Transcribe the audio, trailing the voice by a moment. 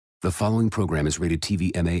The following program is rated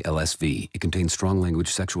TV MA-LSV. It contains strong language,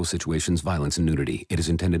 sexual situations, violence, and nudity. It is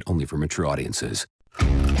intended only for mature audiences.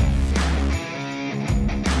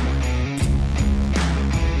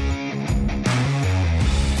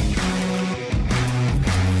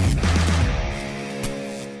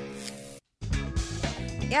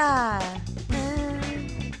 Yeah.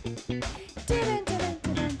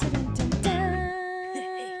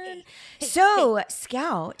 So,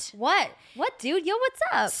 Scout. What? What, dude? Yo, what's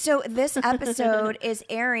up? So, this episode is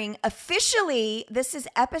airing officially. This is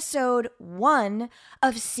episode 1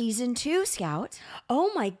 of season 2, Scout.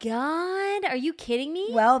 Oh my God. Are you kidding me?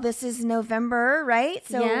 Well, this is November, right?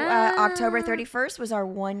 So, Yeah. October 31st was our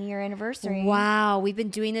 1-year anniversary. Wow. We've been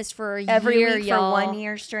doing this for a Every year, week y'all. for 1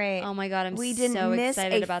 year straight. Oh my God. I'm we didn't so miss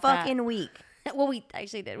excited a about fucking week. Well, we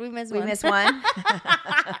actually did. We missed one. We missed one.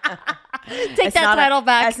 Take that title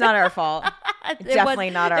back. That's not our fault.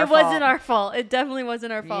 Definitely not our fault. It wasn't our fault. It definitely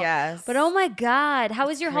wasn't our fault. Yes. But oh my God. How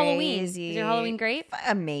was your Halloween? Was Crazy. your Halloween great?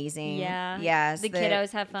 Amazing. Yeah. Yes. The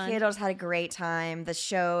kiddos had fun. Kiddos had a great time. The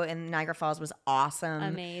show in Niagara Falls was awesome.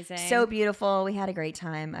 Amazing. So beautiful. We had a great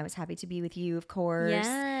time. I was happy to be with you, of course. Yes.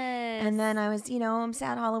 And then I was, I'm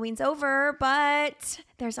sad Halloween's over, but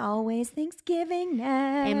there's always Thanksgiving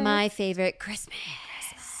now. And my favorite, Christmas.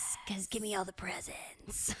 Because give me all the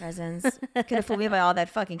presents. Presents. Could have fooled me by all that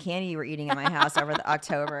fucking candy you were eating in my house over the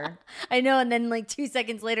October. I know, and then like 2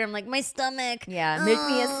 seconds later, I'm like, my stomach. Yeah, make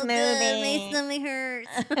me a smoothie. My stomach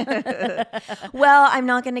hurts. Well, I'm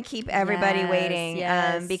not going to keep everybody Yes, waiting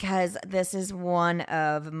yes. because this is one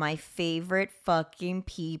of my favorite fucking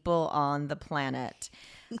people on the planet.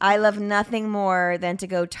 I love nothing more than to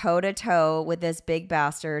go toe to toe with this big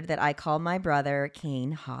bastard that I call my brother,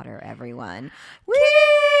 Kane Hodder, everyone. Woo!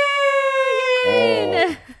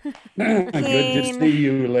 Oh. Good to see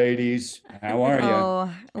you, ladies. How are you?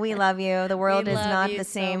 Oh, we love you. The world We is love not you the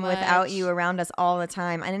so same without much. you around us all the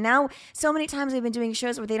time. And now, so many times we've been doing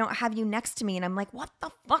shows where they don't have you next to me, and I'm like, what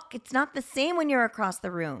the fuck? It's not the same when you're across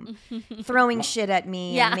the room, throwing shit at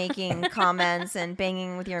me Yeah. and making comments and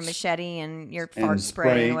banging with your machete and your fart And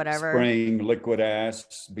spray and whatever. Spraying liquid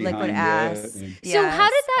ass behind Liquid you. ass. And- So how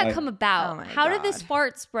did that I- come about? Oh my How did this God.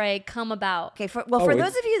 fart spray come about? Okay, for Oh, those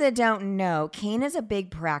it's- of you that don't know, Kane is a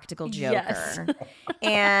big practical joker, Yes.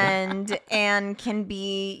 and can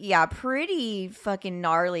be pretty fucking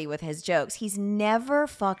gnarly with his jokes. He's never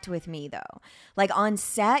fucked with me though. Like on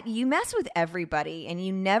set, you mess with everybody, and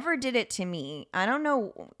you never did it to me. I don't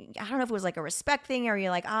know if it was like a respect thing, or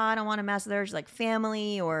you're like, I don't want to mess with her. She's like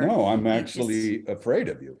family, or No, I'm you actually afraid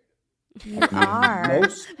of you. You are.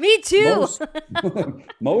 Me too. Most,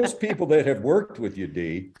 most people that have worked with you,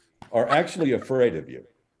 Dee, are actually afraid of you.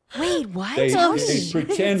 Wait, what? They Tell me.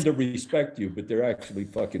 pretend to respect you, but they're actually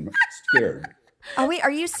fucking scared.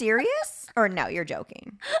 Are you serious? Or no, you're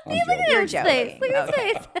joking. I'm joking. You're His face. joking. Look at his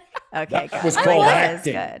Okay. face. Okay, That was good. called That was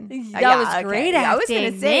acting. good. That was great I was gonna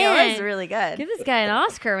acting, say it was man. really good. Give this guy an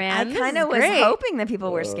Oscar, man. I This kind is of was great. hoping that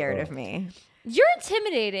people were scared of me. You're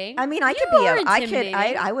intimidating. I mean, I You could be. are I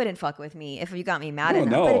intimidating. wouldn't fuck with me if you got me mad Oh,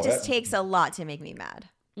 enough. no, But it just that- takes a lot to make me mad.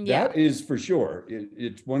 Yeah. That is for sure.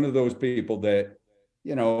 It's one of those people that,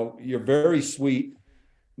 you're very sweet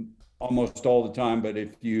almost all the time, but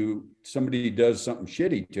if somebody does something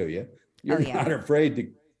shitty to you, you're Oh, yeah. not afraid to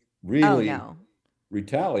Oh really no.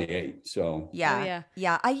 retaliate. So Yeah.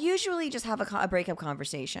 yeah. I usually just have a breakup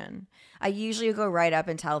conversation. I usually go right up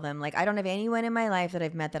and tell them, like, I don't have anyone in my life that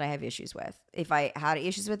I've met that I have issues with. If I had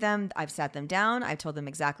issues with them, I've sat them down. I've told them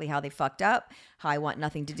exactly how they fucked up, how I want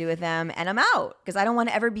nothing to do with them, and I'm out because I don't want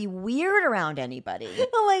to ever be weird around anybody.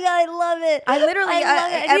 Oh my God, I love it. I literally, I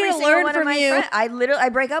love it. I every need to single learn one of from my you. friends, I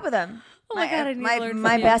break up with them. Oh my God, I need to learn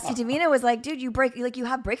my from you. bestie Davina was like, dude, you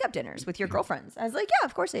have breakup dinners with your girlfriends. I was like, yeah,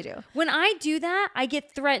 of course I do. When I do that, I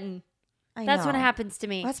get threatened. I That's know. what happens to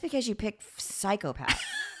me. Well, that's because you pick psychopaths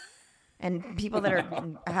and people that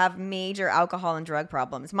have major alcohol and drug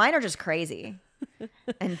problems. Mine are just crazy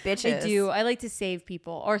and bitches. I do. I like to save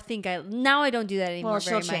people, or now I don't do that anymore. Well,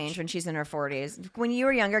 very she'll change much. when she's in her 40s. When you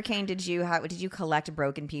were younger, Kane, did you collect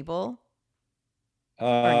broken people?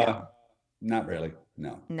 no? Not really.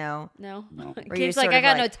 No. No. No, No. Were you Kate's like, sort I of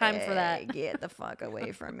got no time for "Hey, that. Get the fuck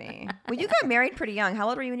away from me. Well, you got married pretty young. How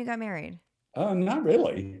old were you when you got married? Not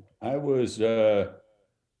really. I was oh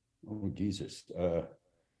Jesus.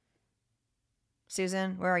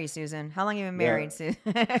 Susan, where are you, Susan? How long have you been Yeah. married, Susan?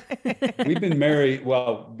 We've been married,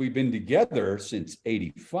 we've been together since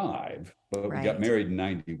 85, but we Right. got married in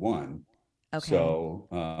 91. Okay. So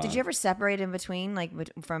Did you ever separate in between, like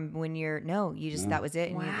from when you're? No, you just No. that was it.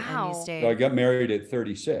 And Wow. you stayed. so I got married at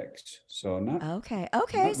 36. So Okay. not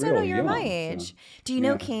So no, real you're my young, age. so, Do you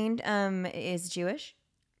know yeah. Kane is Jewish?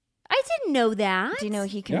 I didn't know that. Do you know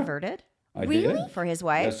he converted I Really? did. for his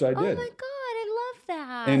wife? Yes, I Oh did. my God, I love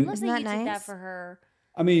that. And- I love Isn't that that you did that nice? for her.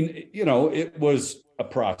 I mean, it was a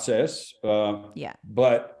process. Yeah.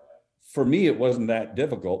 But for me, it wasn't that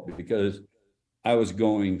difficult because I was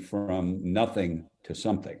going from nothing to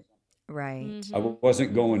something. Right. Mm-hmm. I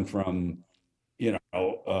wasn't going from,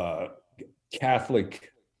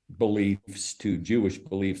 Catholic beliefs to Jewish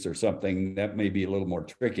beliefs or something. That may be a little more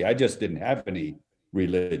tricky. I just didn't have any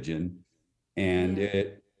religion, and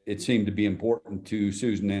it seemed to be important to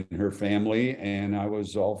Susan and her family, and I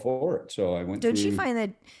was all for it. So I went Don't through. you find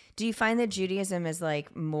that? Do you find that Judaism is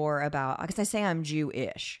like more about? Because I say I'm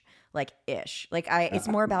Jewish, like ish, like it's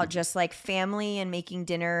more about just like family and making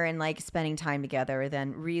dinner and like spending time together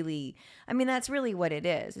than really. I mean, that's really what it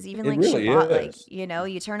is. It's even It like really Shabbat, like is.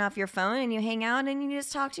 you turn off your phone and you hang out and you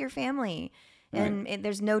just talk to your family, and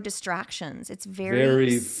there's no distractions. It's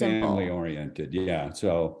very simple. family oriented. Yeah.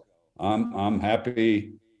 So I'm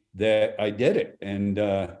happy that I did it. And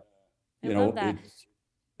love that.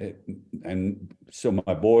 and so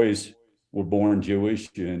my boys were born Jewish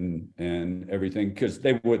and everything, because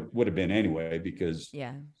they would have been anyway, because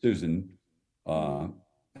Yeah. Susan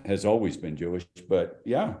has always been Jewish. But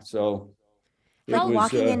yeah, so it Like was,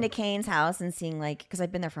 walking into Kane's house and seeing like, because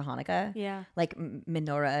I've been there for Hanukkah, Yeah. like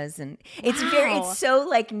menorahs, and it's Wow. it's so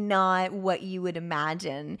like not what you would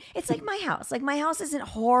imagine. It's like my house. Like my house isn't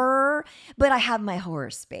horror, but I have my horror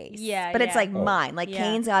space. Yeah, but it's yeah. like mine. Like Yeah.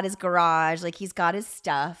 Kane's got his garage, like he's got his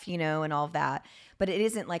stuff, and all of that. But it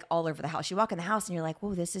isn't like all over the house. You walk in the house and you're like,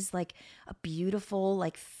 whoa, this is like a beautiful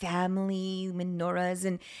like family menorahs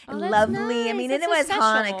and that's lovely. I nice. mean, That's and it so was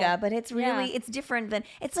special. Hanukkah, but it's really Yeah. it's different than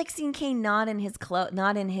it's like seeing Kane not in his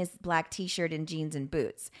not in his black t-shirt and jeans and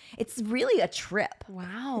boots. It's really a trip.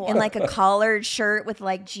 Wow. And like a collared shirt with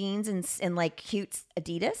like jeans and like cute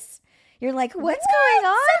Adidas. You're like, what's going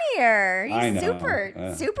on here? He's I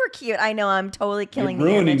know. super cute. I know I'm totally killing You're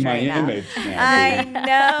the ruining image my right now. image now. I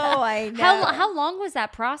know, I know. How long was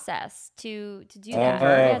that process to do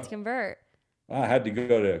that? To convert, I had to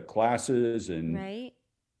go to classes, and right?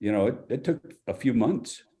 it took a few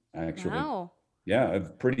months actually. Wow. Yeah, a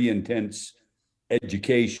pretty intense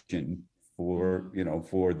education for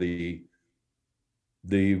for the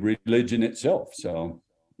religion itself. So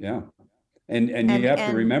yeah, and you have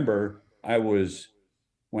to remember,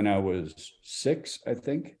 when I was 6, I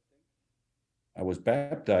think, I was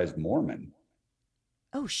baptized Mormon.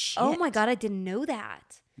 Oh shit. Oh my God, I didn't know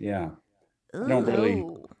that. Yeah, I don't really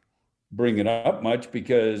bring it up much,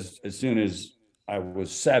 because as soon as I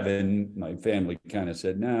was 7, my family kind of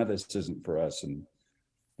said, "Nah, this isn't for us," and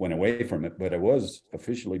went away from it. But I was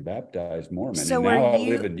officially baptized Mormon, So and now are I you-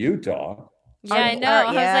 live in Utah. Yeah, I know. I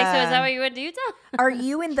was like, so is that why you went to Utah? Are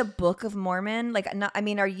you in the Book of Mormon? Like, not, I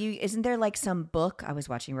mean, are you? Isn't there like some book? I was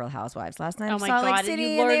watching Real Housewives last night. Oh in my Salt Lake God, City,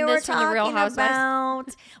 you and they learned were this from the Real talking Housewives?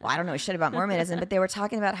 about. Well, I don't know shit about Mormonism, but they were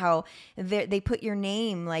talking about how they put your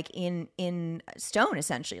name like in stone,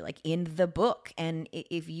 essentially, like in the book. And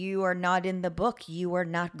if you are not in the book, you are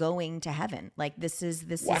not going to heaven. Like this is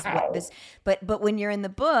what this. But when you're in the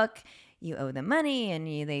book, you owe them money, and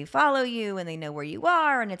they follow you, and they know where you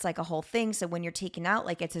are, and it's like a whole thing. So when you're taken out,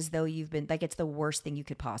 like it's as though you've been like, it's the worst thing you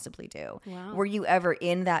could possibly do. Wow. Were you ever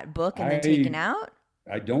in that book and then taken out?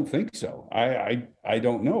 I don't think so. I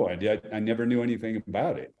don't know. I never knew anything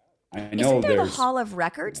about it. I know Isn't there the there's Hall of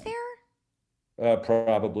Records there?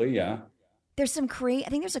 probably, yeah. There's some I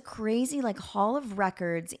think there's a crazy like Hall of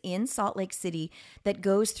Records in Salt Lake City that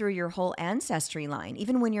goes through your whole ancestry line,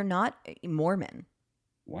 even when you're not Mormon.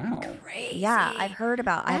 Wow. Crazy. Yeah, I've heard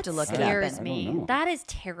about. I have to look it up. Scares and- me. I don't know. That is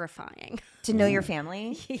terrifying. To know your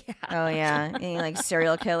family. Yeah. Oh yeah, any like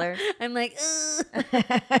serial killer. I'm like, ugh.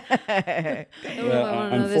 Yeah, I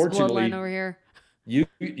want to know this unfortunately, bloodline over here.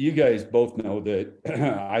 You guys both know that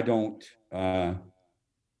I don't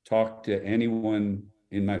talk to anyone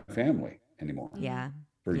in my family anymore Yeah.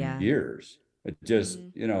 for Yeah. years. It just,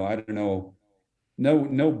 I don't know,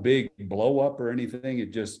 no big blow up or anything.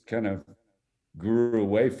 It just kind of grew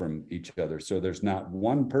away from each other. So there's not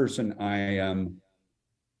one person I am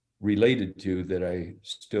related to that I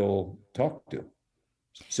still talk to.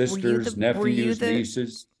 Sisters, nephews,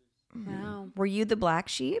 nieces. Wow. Were you the black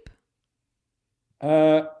sheep?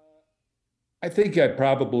 I think I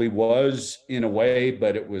probably was in a way,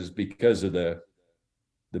 but it was because of the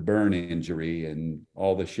burn injury and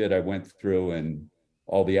all the shit I went through and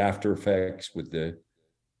all the after effects with the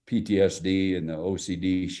PTSD and the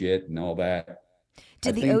OCD shit and all that. Did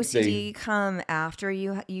I the think OCD come after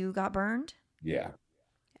you got burned? Yeah.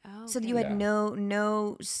 Oh, So you had Yeah.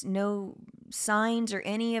 no signs or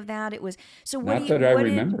any of that. It was so. What Not do you, that I what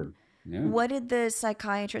remember. Yeah. What did the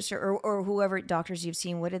psychiatrist or whoever doctors you've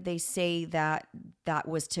seen, what did they say that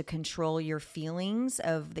was to control your feelings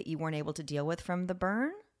of that you weren't able to deal with from the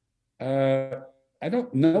burn?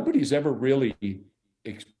 Nobody's ever really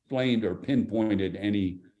explained or pinpointed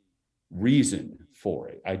any reason for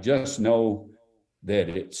it. I just know that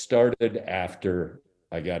it started after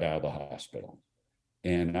I got out of the hospital.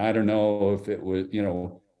 And I don't know if it was,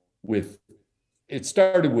 it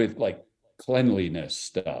started with like cleanliness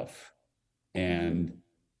stuff. And,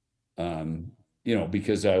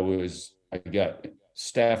 because I got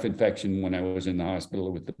staph infection when I was in the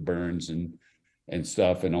hospital with the burns and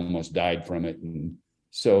stuff, and almost died from it. And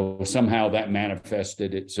so somehow that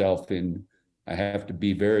manifested itself in, I have to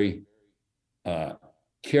be very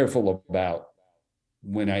careful about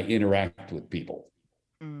when I interact with people.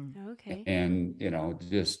 Okay. And,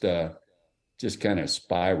 just kind of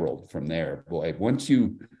spiraled from there. Boy, once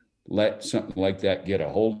you let something like that get a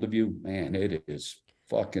hold of you, man, it is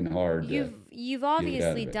fucking hard. You've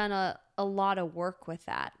obviously done a lot of work with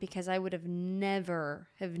that, because I would have never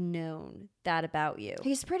have known that about you.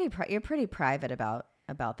 You're pretty private about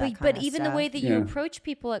that kind but of even stuff. the way that you approach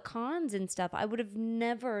people at cons and stuff, I would have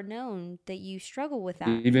never known that you struggle with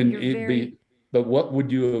that. But what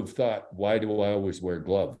would you have thought? Why do I always wear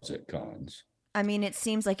gloves at cons? I mean, it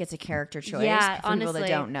seems like it's a character choice for people that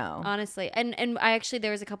don't know. Honestly. And I actually,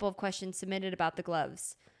 there was a couple of questions submitted about the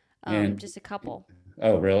gloves. Just a couple.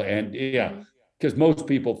 Oh, really? And because most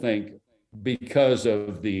people think because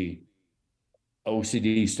of the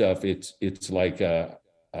OCD stuff, it's like a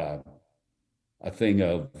thing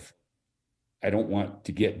of, I don't want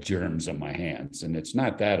to get germs on my hands. And it's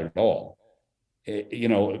not that at all.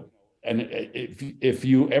 And if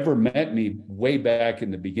you ever met me way back in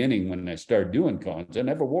the beginning when I started doing cons, I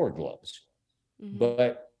never wore gloves.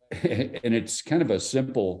 But, and it's kind of a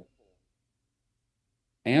simple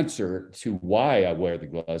answer to why I wear the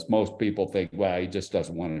gloves. Most people think, well, he just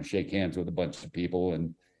doesn't want to shake hands with a bunch of people.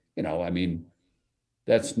 And,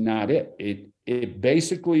 that's not it. It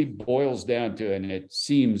basically boils down to, and it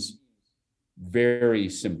seems very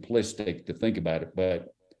simplistic to think about it,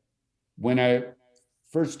 but when I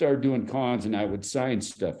first started doing cons and I would sign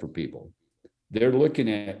stuff for people, they're looking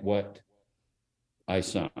at what I'm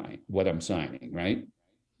signing, right?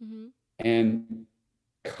 And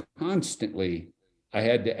constantly I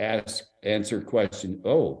had to answer a question,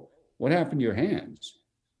 oh, what happened to your hands?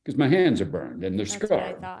 Because my hands are burned and they're scarred. That's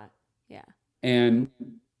what I thought. Yeah. And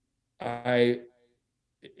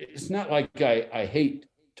it's not like I hate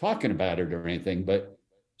talking about it or anything, but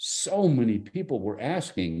so many people were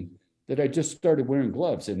asking that I just started wearing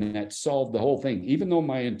gloves, and that solved the whole thing. Even though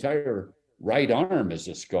my entire right arm is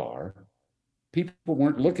a scar, people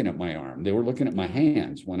weren't looking at my arm. They were looking at my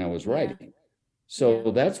hands when I was writing.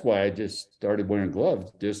 So that's why I just started wearing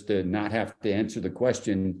gloves, just to not have to answer the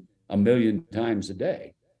question a million times a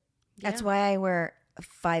day. That's why I wear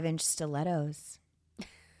 5-inch stilettos.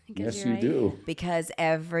 Yes, you do. Because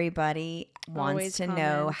everybody wants to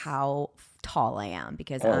know how tall I am,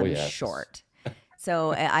 because I'm short.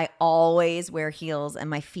 So I always wear heels, and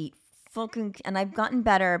my feet and I've gotten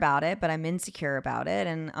better about it, but I'm insecure about it.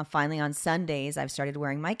 And finally on Sundays, I've started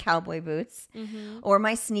wearing my cowboy boots or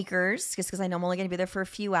my sneakers, just because I know I'm only going to be there for a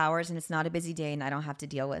few hours and it's not a busy day and I don't have to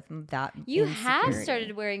deal with that. You have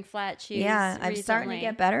started wearing flat shoes. Yeah, I'm starting to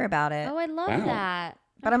get better about it. Oh, I love that.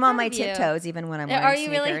 But I'm on my tiptoes even when I'm wearing Are you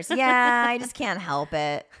sneakers. Really? Yeah, I just can't help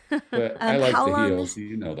it. But I like the heels,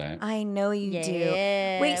 you know that. I know you do.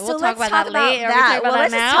 Wait, so we'll let's talk about that later. Well,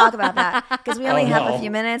 let's just talk about that because we only have a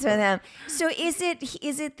few minutes with him. So is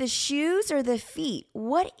it the shoes or the feet?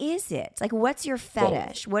 What is it? Like, what's your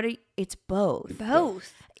fetish? It's both.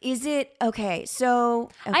 Both. Is it okay? So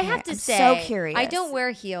I have to say, so curious. I don't wear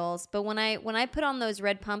heels, but when I put on those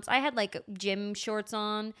red pumps, I had like gym shorts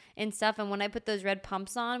on and stuff, and when I put those red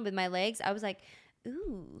pumps on with my legs, I was like,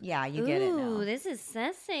 ooh, yeah, you get it now. Ooh, this is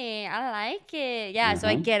sexy. I like it. Yeah, so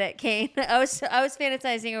I get it, Kane. I was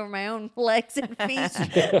fantasizing over my own legs and feet.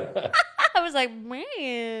 I was like,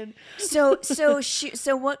 man. So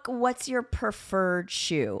what's your preferred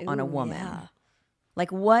shoe on a woman? Yeah.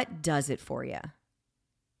 Like, what does it for you?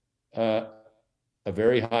 A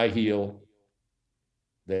very high heel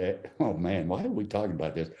that, oh man, why are we talking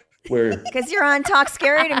about this? Because you're on Talk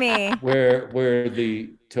Scary to Me. Where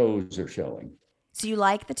the toes are showing. So you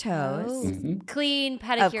like the toes? Oh. Clean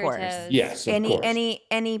pedicure toes. Yes, of course.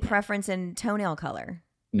 Any preference in toenail color?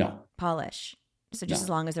 No. Polish. So just as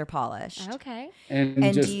long as they're polished. Okay. And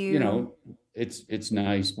just, it's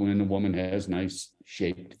nice when a woman has nice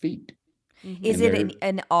shaped feet. Is it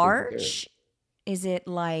an arch? Is it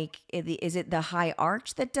the high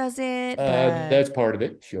arch that does it? That's part of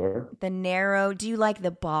it, sure. The narrow. Do you like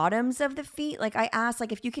the bottoms of the feet? Like I asked,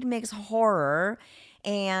 like if you could mix horror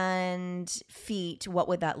and feet, what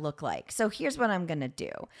would that look like? So here's what I'm gonna do.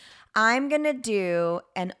 I'm gonna do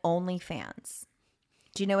an OnlyFans.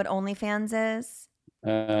 Do you know what OnlyFans is? He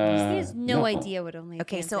has no idea what OnlyFans is.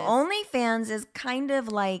 Okay, so OnlyFans is kind of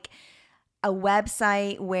like a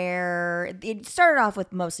website where it started off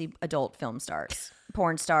with mostly adult film stars,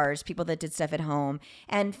 porn stars, people that did stuff at home,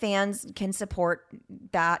 and fans can support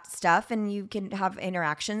that stuff, and you can have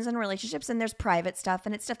interactions and relationships, and there's private stuff,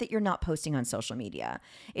 and it's stuff that you're not posting on social media.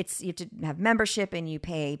 You have to have membership, and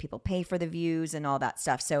people pay for the views and all that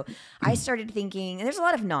stuff. So I started thinking, and there's a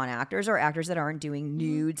lot of non-actors or actors that aren't doing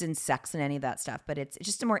nudes and sex and any of that stuff, but it's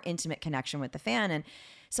just a more intimate connection with the fan. And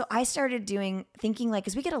so I started thinking like,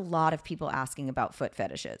 because we get a lot of people asking about foot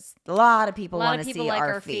fetishes. A lot of people want to see like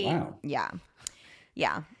our feet. Wow.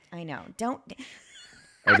 Yeah, I know.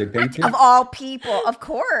 Are they painted? Of all people, of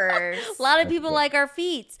course. A lot of people like our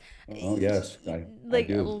feet. Oh yes, I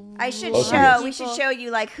do. We should show you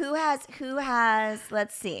like who has.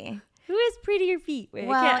 Let's see. Who has prettier feet? Wait,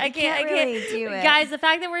 Well, I can't really do it. Guys, the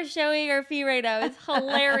fact that we're showing our feet right now is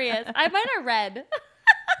hilarious. I might have read.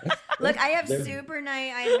 Look, I have super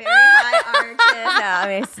nice. I have very high arches. No, I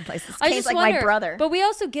mean, it's Kane's like wonder, my brother. But we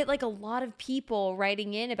also get like a lot of people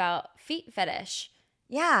writing in about feet fetish.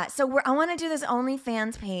 Yeah, so I want to do this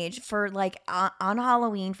OnlyFans page for like on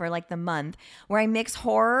Halloween for like the month where I mix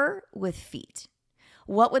horror with feet.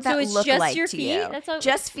 What would that look like your to feet? you? That's all,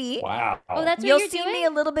 just feet. Wow. Oh, that's what You'll you're see doing? me a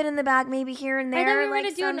little bit in the back, maybe here and there. I thought we were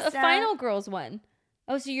like going to do a Final Girls one.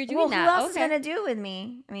 Oh, so you're doing that. Who else is going to do it with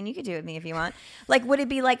me? I mean, you could do it with me if you want. Like, would it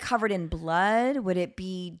be like covered in blood? Would it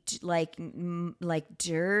be like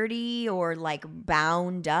dirty or like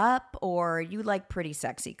bound up? Or you like pretty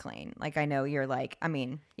sexy clean? Like, I know you're like, I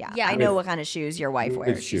mean, yeah. I know what kind of shoes your wife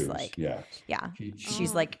wears. With She's shoes, like, yeah.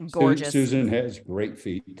 She's like gorgeous. Susan has great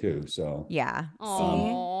feet too, so. Yeah.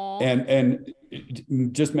 Aww. And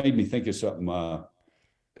it just made me think of something.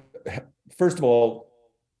 First of all,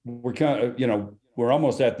 we're kind of, we're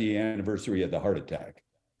almost at the anniversary of the heart attack.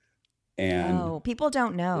 And people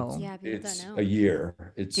don't know. Yeah, people it's don't know. a year.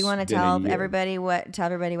 Do you want to tell everybody what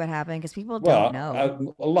happened? Because people don't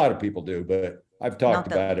know. A lot of people do, but I've talked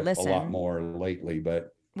about it listen. a lot more lately.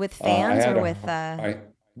 But with fans or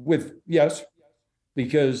with yes,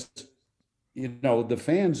 because the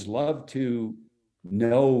fans love to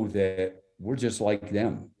know that we're just like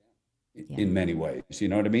them in many ways. You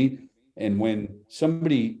know what I mean? And when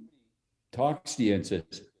somebody talks to you and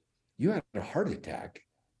says, "You had a heart attack,"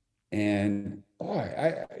 and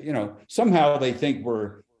somehow they think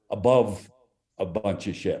we're above a bunch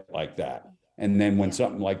of shit like that. And then when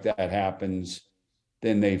something like that happens,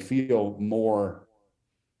 then they feel more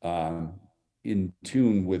in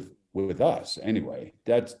tune with us. Anyway,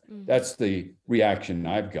 that's the reaction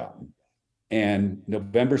I've gotten. And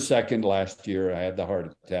November 2nd last year, I had the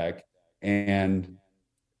heart attack, and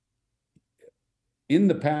in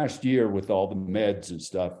the past year with all the meds and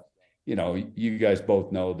stuff, you guys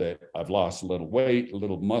both know that I've lost a little weight, a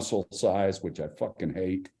little muscle size, which I fucking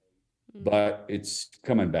hate, but it's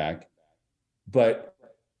coming back. But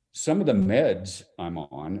some of the meds I'm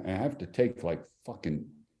on, I have to take like fucking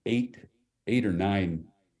eight or nine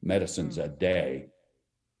medicines a day,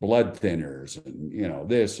 blood thinners and,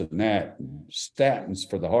 this and that, and statins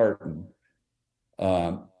for the heart.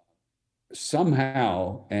 And,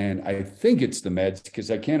 somehow, and I think it's the meds because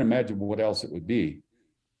I can't imagine what else it would be,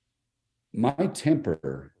 my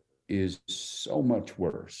temper is so much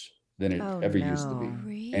worse than it ever used to be.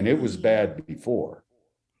 Really? And it was bad before.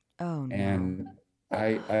 Oh no. And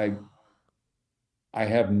I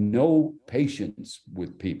have no patience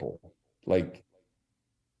with people. Like,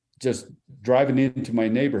 just driving into my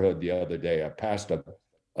neighborhood the other day, I passed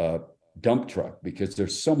a dump truck because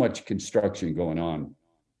there's so much construction going on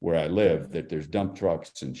where I live that there's dump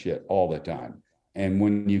trucks and shit all the time. And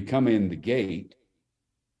when you come in the gate,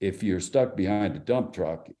 if you're stuck behind a dump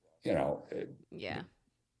truck, it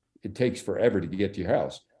takes forever to get to your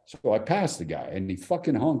house. So I passed the guy and he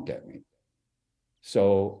fucking honked at me.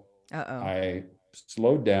 So I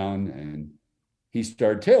slowed down and he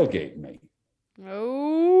started tailgating me.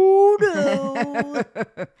 Oh no.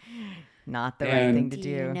 Not the right thing to do. Do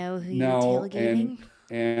you know who you're tailgating?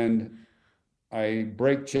 And I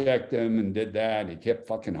brake checked him and did that. He kept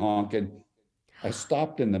fucking honking. I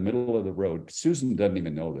stopped in the middle of the road. Susan doesn't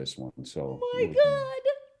even know this one. So oh my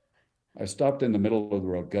God. I stopped in the middle of the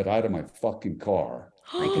road, got out of my fucking car.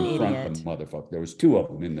 Like an in front idiot. of the motherfucker. There was two of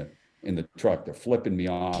them in the truck. They're flipping me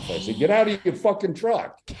off. I said, get out of your fucking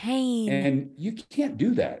truck. Kane. And you can't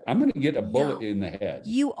do that. I'm going to get a bullet in the head.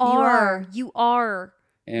 You are.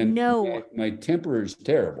 And no. my temper is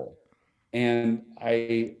terrible. And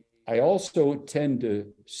I also tend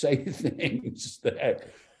to say things that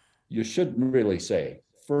you shouldn't really say.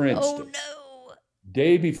 For instance,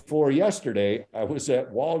 day before yesterday, I was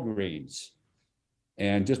at Walgreens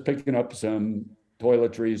and just picking up some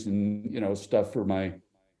toiletries and, stuff for my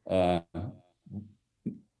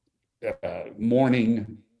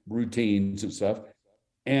morning routines and stuff.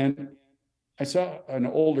 And I saw an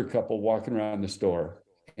older couple walking around the store,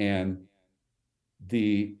 and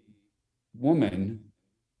the woman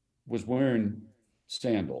was wearing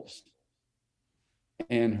sandals,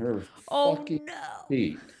 and her fucking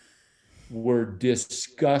feet were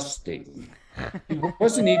disgusting.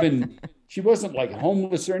 She wasn't like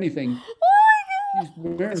homeless or anything. She's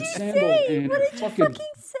wearing sandals, and fucking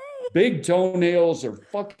big toenails are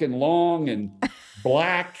fucking long and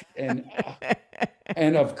black, and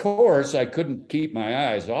of course I couldn't keep my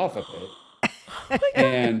eyes off of it.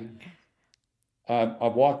 And I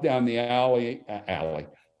walked down the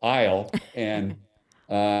aisle, and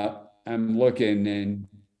I'm looking, and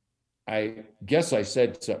I guess I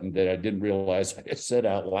said something that I didn't realize I said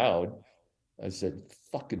out loud. I said,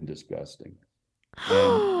 fucking disgusting.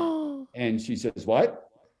 And she says, what?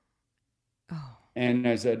 And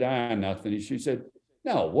I said, nothing. She said,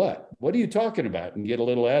 no, what? What are you talking about? And get a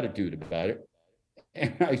little attitude about it.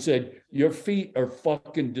 And I said, your feet are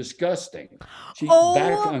fucking disgusting.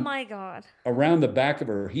 My God. Around the back of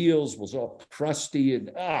her heels was all crusty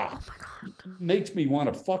and makes me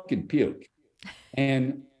want to fucking puke.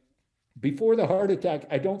 And before the heart attack,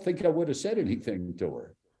 I don't think I would have said anything to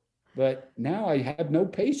her. But now I have no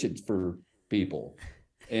patience for people.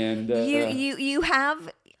 And you have,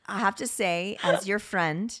 I have to say, as your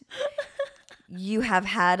friend, you have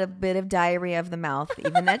had a bit of diarrhea of the mouth,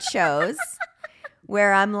 even at shows,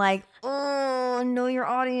 where I'm like, oh, know your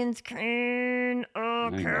audience, Kane.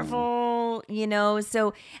 Oh, careful.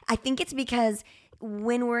 So I think it's because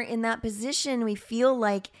when we're in that position, we feel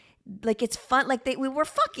like it's fun, like we were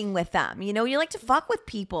fucking with them. You like to fuck with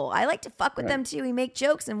people. I like to fuck with them too. We make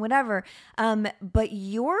jokes and whatever. But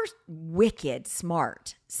you're wicked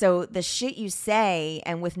smart. So the shit you say,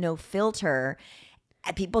 and with no filter,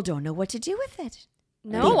 people don't know what to do with it.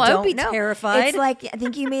 No, I would be terrified. It's like, I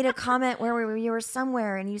think you made a comment where you were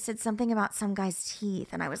somewhere and you said something about some guy's teeth.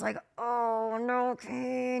 And I was like, oh, no,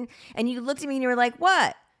 Kane. And you looked at me and you were like,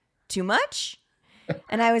 what? Too much?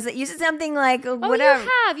 And I was like, you said something like, whatever.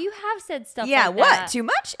 You have said stuff like what? That. Too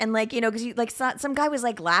much? And because you some guy was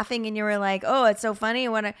like laughing and you were like, oh, it's so funny.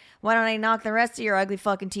 Why don't I knock the rest of your ugly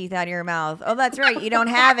fucking teeth out of your mouth? Oh, that's right. You don't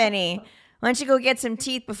have any. Why don't you go get some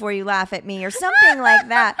teeth before you laugh at me or something like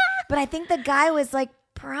that? But I think the guy was like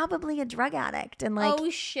probably a drug addict and like, oh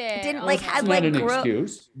shit, didn't had like an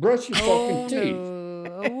excuse. Brush your fucking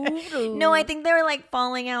teeth. No, I think they were like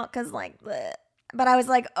falling out because like, bleh. But I was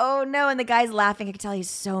like, oh no. And the guy's laughing. I could tell he's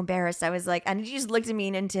so embarrassed. I was like, and you just looked at me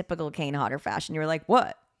in typical Kane Hodder fashion. You were like,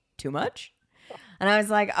 what? Too much? And I was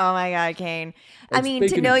like, oh my God, Kane. And I mean,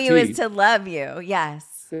 to know you is to love you. Yes.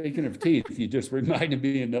 Speaking of teeth, you just reminded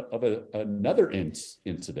me of another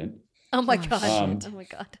incident. Oh my God. Oh my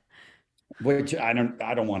God. Which I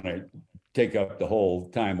don't want to take up the whole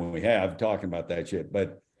time when we have talking about that shit.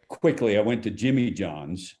 But quickly, I went to Jimmy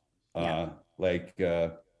John's like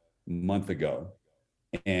a month ago.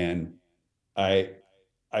 And I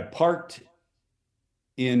parked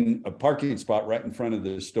in a parking spot right in front of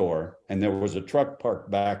the store, and there was a truck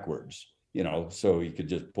parked backwards, so you could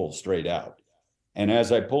just pull straight out. And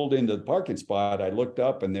as I pulled into the parking spot, I looked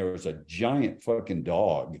up and there was a giant fucking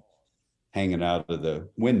dog hanging out of the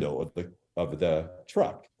window of the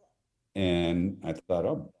truck. And I thought,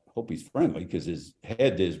 oh, hope he's friendly, because his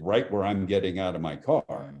head is right where I'm getting out of my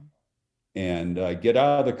car. And I get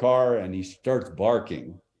out of the car and he starts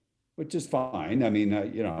barking, which is fine. I mean,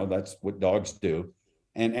 that's what dogs do.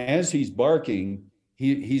 And as he's barking,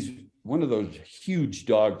 he's one of those huge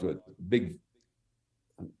dogs with big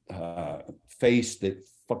face that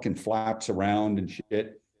fucking flaps around and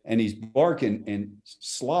shit. And he's barking, and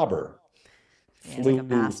slobber flew, like a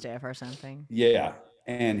mastiff or something. Yeah,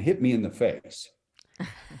 and hit me in the face.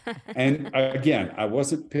 And again, I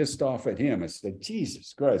wasn't pissed off at him. I said,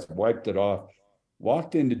 Jesus Christ, wiped it off,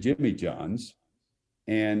 walked into Jimmy John's,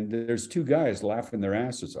 and there's two guys laughing their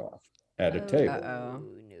asses off at a table.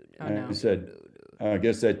 I said, I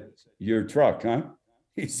guess that's your truck, huh?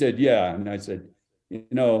 He said, yeah. And I said,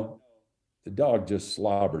 the dog just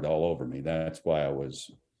slobbered all over me. That's why I was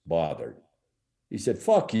bothered. He said,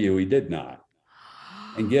 fuck you. He did not.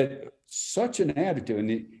 and get such an attitude. And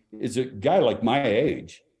he is a guy like my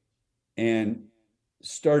age and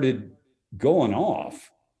started going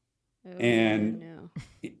off. And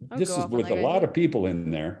this is with a lot of people in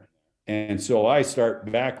there. And so I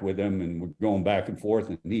start back with him and we're going back and forth.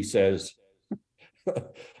 And he says,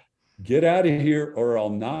 get out of here or I'll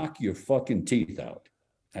knock your fucking teeth out.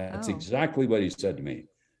 That's exactly what he said to me.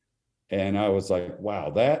 And I was like, wow,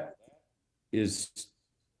 that is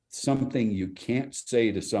something you can't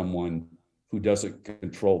say to someone who doesn't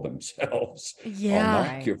control themselves. Yeah. I'll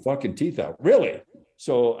knock your fucking teeth out. Really?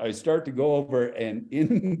 So I start to go over, and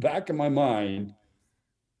in the back of my mind,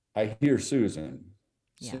 I hear Susan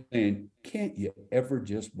saying, can't you ever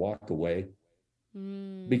just walk away?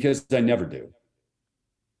 Because I never do.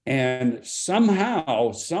 And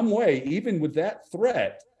somehow, some way, even with that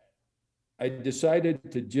threat, I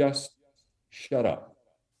decided to just shut up.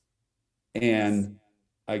 And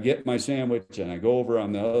I get my sandwich and I go over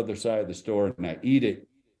on the other side of the store and I eat it.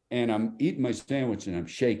 And I'm eating my sandwich and I'm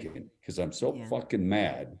shaking because I'm so fucking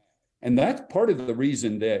mad. And that's part of the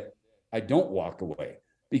reason that I don't walk away,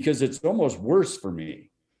 because it's almost worse for me,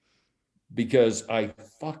 because I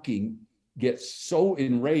fucking get so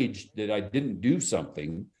enraged that I didn't do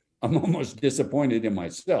something. I'm almost disappointed in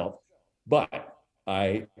myself, but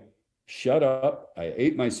I shut up. I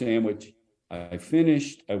ate my sandwich. I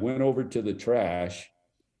finished. I went over to the trash.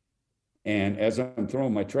 And as I'm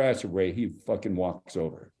throwing my trash away, he fucking walks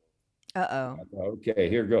over. Okay,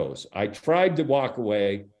 here goes. I tried to walk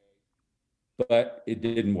away, but it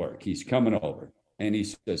didn't work. He's coming over and he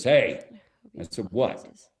says, hey. I said, what?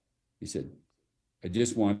 He said, I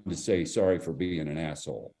just wanted to say sorry for being an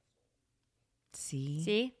asshole.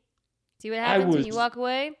 See what happens when you walk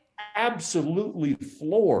away? Absolutely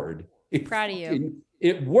floored. Proud of you.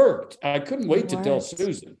 It worked. I couldn't wait to tell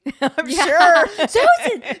Susan. I'm sure.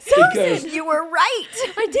 Susan, you were right.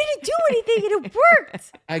 I didn't do anything and it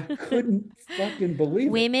worked. I couldn't fucking believe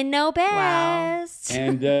it. Women know best. Wow.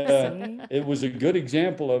 And it was a good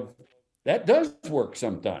example of that does work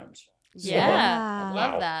sometimes. Yeah, I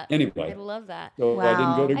love that. Anyway, I love that. So I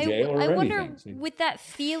didn't go to jail or I wonder, anything. with that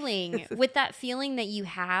feeling that you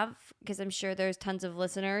have, because I'm sure there's tons of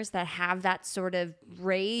listeners that have that sort of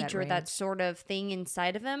rage or that sort of thing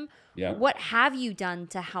inside of them. Yeah. What have you done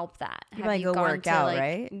to help that? You have might go work out,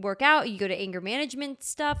 right? Work out. You go to anger management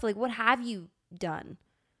stuff. Like, what have you done?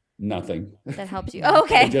 Nothing. That helps you. Oh,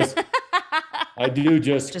 okay. I do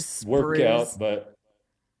just work out, but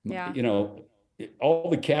yeah. You know, all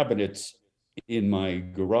the cabinets in my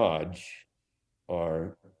garage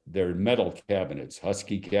they're metal cabinets,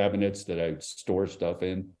 Husky cabinets that I store stuff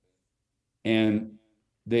in. And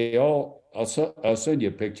they all, I'll send you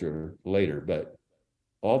a picture later, but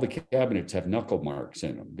all the cabinets have knuckle marks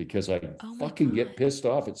in them because I fucking get pissed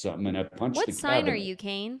off at something and I punch the cabinet. What sign are you,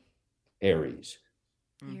 Kane? Aries.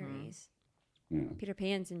 Aries. Yeah. Peter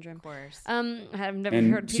Pan syndrome. Of course. I've never and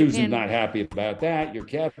heard Peter Susan's Pan. not happy about that. Your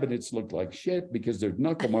cabinets look like shit because they're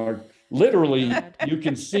knuckle marks. Literally, you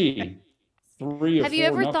can see 3 or 4 Have you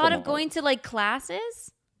ever thought of marks. going to like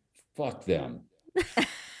classes? Fuck them.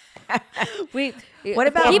 What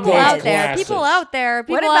about people meds? out there? People out there.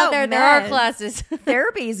 People out there. There are classes.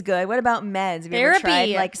 Therapy's good. What about meds? Have you ever Therapy.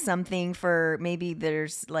 tried like something for maybe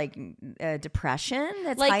there's like depression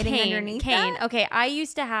that's like hiding Kane, underneath Kane. that? Okay, I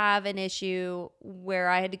used to have an issue where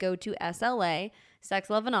I had to go to SLA, Sex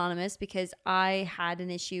Love Anonymous, because I had an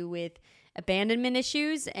issue with abandonment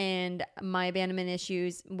issues, and my abandonment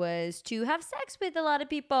issues was to have sex with a lot of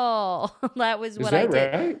people. That was what I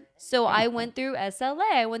did. Right? So I went through SLA.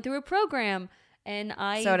 I went through a program, and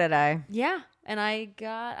So did I. Yeah, and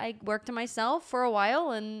I worked to myself for a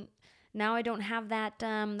while, and now I don't have that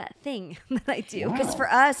that thing that I do. Because Wow.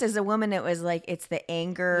 for us as a woman, it was like it's the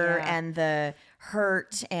anger Yeah. and the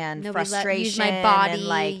hurt and Nobody let- frustration. use my body, and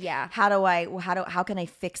like, yeah. how can I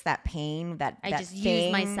fix that pain? I that just use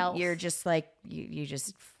thing? myself. You're just like you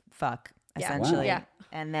just fuck Yeah. essentially. Wow. Yeah.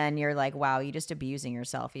 And then you're like, wow, you're just abusing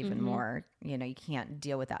yourself even more. You know, you can't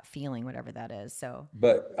deal with that feeling, whatever that is. So,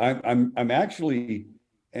 But I'm actually.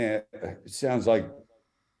 It sounds like,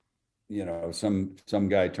 you know, some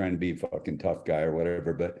guy trying to be a fucking tough guy or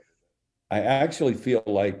whatever. But I actually feel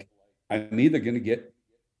like I'm either going to get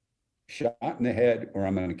shot in the head or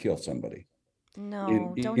I'm going to kill somebody.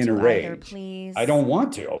 no, don't in do a either, rage. please. I don't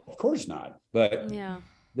want to, of course not. But Yeah.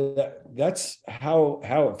 that's how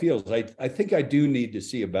it feels. I think I do need to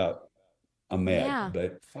see about a med, Yeah.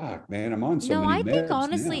 but fuck, man, I'm on so No, many I meds think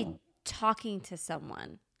honestly, now. talking to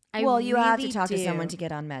someone. Well, you have to really talk to do. someone to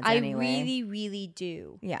get on meds I anyway. really, really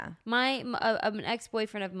do. Yeah. An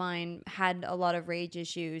ex-boyfriend of mine had a lot of rage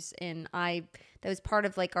issues, and that was part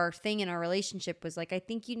of like our thing in our relationship was like, I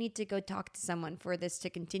think you need to go talk to someone for this to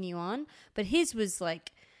continue on. But his was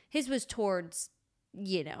towards,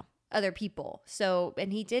 other people. So,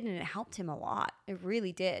 and he did, and it helped him a lot. It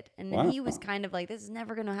really did. And then he was kind of like, this is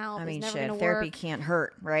never going to help. I mean, it's never shit, going to therapy work. can't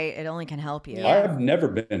hurt, right? It only can help you. Yeah. I've never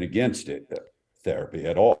been against it, therapy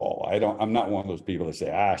at all. I'm not one of those people that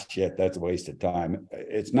say, shit, that's a waste of time.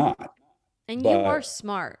 It's not. And you are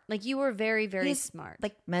smart. Like, you were very, very smart.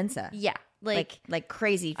 Like Mensa. Yeah. Like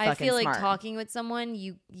crazy fucking I feel like smart. talking with someone,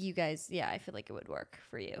 you guys, I feel like it would work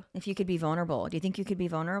for you. If you could be vulnerable. Do you think you could be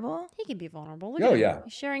vulnerable? He can be vulnerable. Look Oh, at him. yeah.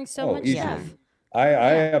 He's sharing so much easily. stuff. I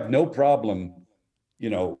have no problem,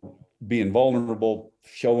 being vulnerable,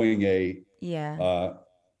 showing that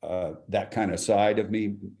kind of side of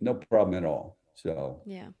me. No problem at all. So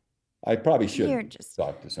Yeah. I probably should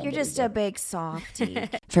talk to somebody. You're just a big softie.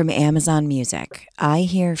 From Amazon Music, I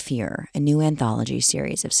Hear Fear, a new anthology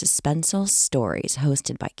series of suspenseful stories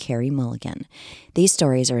hosted by Carrie Mulligan. These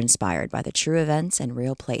stories are inspired by the true events and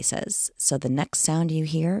real places, so the next sound you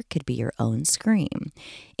hear could be your own scream.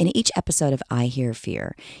 In each episode of I Hear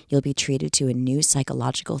Fear, you'll be treated to a new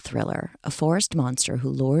psychological thriller, a forest monster who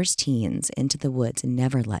lures teens into the woods and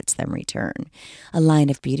never lets them return, a line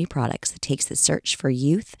of beauty products that takes the search for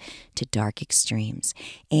youth to dark extremes,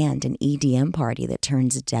 and an EDM party that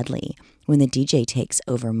turns deadly when the DJ takes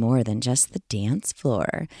over more than just the dance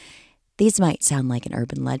floor. These might sound like an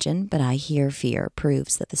urban legend, but I Hear Fear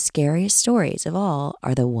proves that the scariest stories of all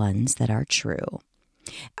are the ones that are true.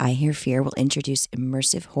 I Hear Fear will introduce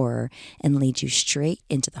immersive horror and lead you straight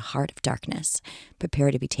into the heart of darkness.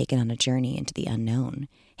 Prepare to be taken on a journey into the unknown.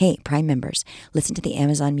 Hey, Prime members, listen to the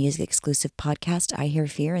Amazon Music exclusive podcast I Hear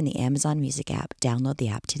Fear in the Amazon Music app. Download the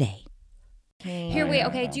app today. Here, wait.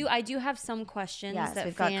 Okay, I do have some questions that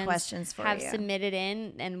we've fans got questions for have you. submitted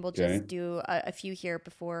in, and we'll just do a few here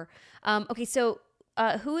before. Okay, so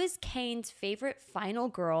who is Kane's favorite final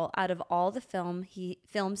girl out of all the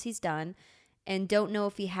films he's done? And don't know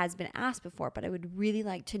if he has been asked before, but I would really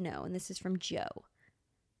like to know. And this is from Joe.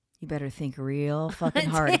 You better think real fucking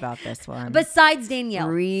hard about this one. Besides Danielle.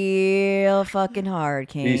 Real fucking hard,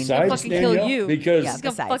 Kane. Besides fucking Danielle, kill you. because Yeah, He's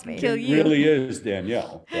gonna besides fucking me. kill it you. really is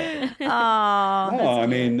Danielle. Oh, No, I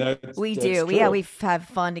mean, that's we true. have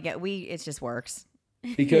fun together. It just works.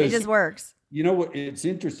 Because It just works. you know what? It's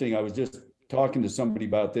interesting. I was just talking to somebody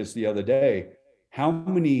about this the other day. How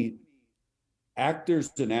many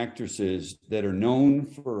actors and actresses that are known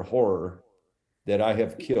for horror that I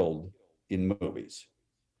have killed in movies?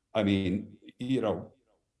 I mean,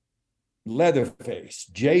 Leatherface,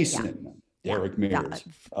 Jason, Derek Mears,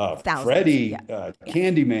 Thousands. Freddy,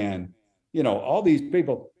 Candyman, all these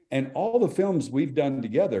people, and all the films we've done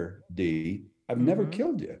together, Dee, I've never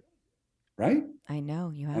killed you, right? I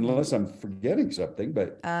know you haven't. Unless I'm forgetting something,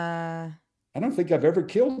 but Uh, I don't think I've ever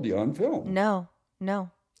killed you on film. no.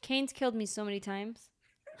 Kane's killed me so many times.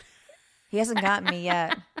 He hasn't gotten me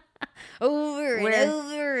yet. Over and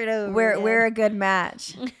over and over. We're a good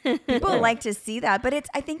match. People like to see that, but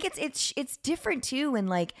I think it's different too when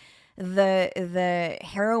like the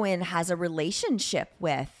heroine has a relationship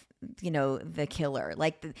with the killer,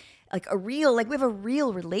 we have a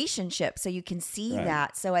real relationship, so you can see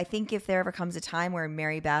that. So I think if there ever comes a time where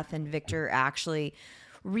Mary Beth and Victor actually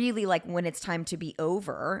really, like, when it's time to be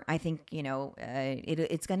over, I think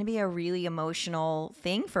it's going to be a really emotional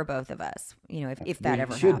thing for both of us. If that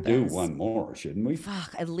ever happens. We should do one more, shouldn't we?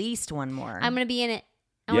 Fuck, at least one more. I'm gonna be in it.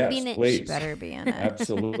 I want to be in it. Please. You better be in it.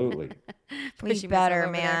 Absolutely. We Pushing better, myself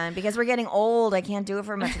over there. man, because we're getting old. I can't do it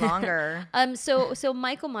for much longer. So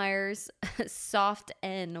Michael Myers, Soft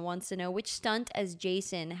N, wants to know, which stunt as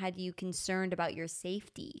Jason had you concerned about your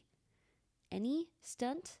safety? Any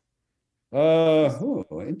stunt?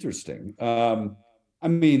 Interesting. I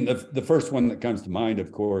mean, the first one that comes to mind,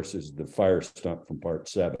 of course, is the fire stunt from part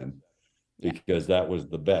 7, because that was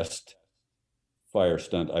the best fire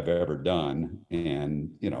stunt I've ever done.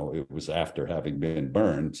 And, it was after having been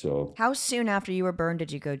burned. So How soon after you were burned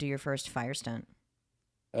did you go do your first fire stunt?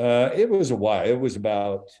 it was a while. It was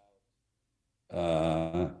about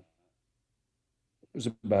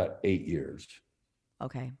 8 years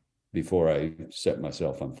Okay. before I set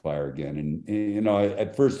myself on fire again. And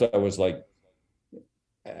at first I was like,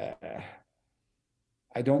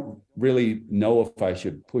 I don't really know if I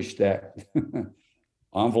should push that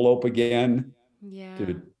envelope again. Yeah.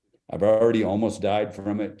 I've already almost died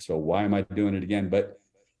from it, so why am I doing it again? But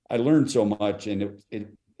I learned so much, and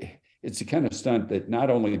it's the kind of stunt that not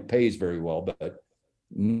only pays very well, but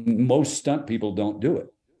most stunt people don't do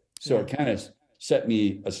it. So it kind of set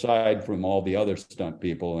me aside from all the other stunt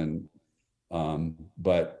people. And,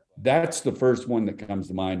 but that's the first one that comes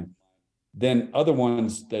to mind. Then other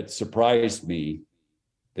ones that surprised me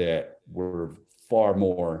that were far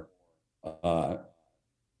more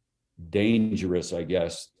dangerous, I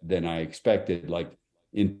guess, than I expected. Like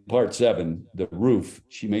in part 7, the roof,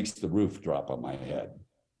 she makes the roof drop on my head.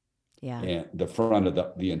 Yeah. And the front of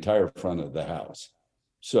the entire front of the house.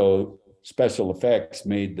 So special effects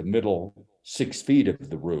made the middle 6 feet of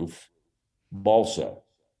the roof balsa,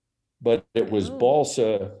 but it was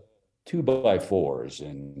balsa 2x4s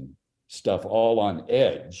and stuff all on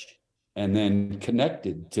edge, and then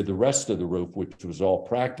connected to the rest of the roof, which was all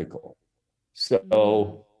practical.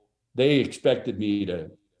 So they expected me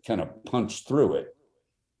to kind of punch through it,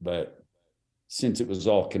 but since it was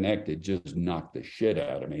all connected, just knocked the shit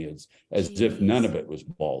out of me. It's as if none of it was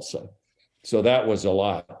balsa. So that was a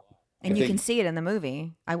lot. And you can see it in the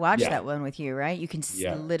movie. I watched that one with you, right? You can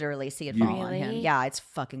literally see it fall on him. Yeah, it's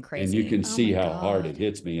fucking crazy. And you can see how hard it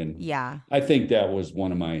hits me. And I think that was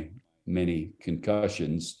one of my many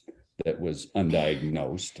concussions that was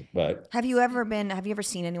undiagnosed. But have you ever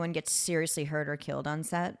seen anyone get seriously hurt or killed on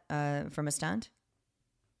set from a stunt?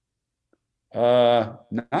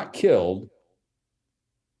 Not killed,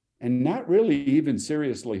 and not really even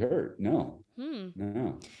seriously hurt. No.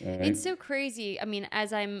 No. It's so crazy. I mean,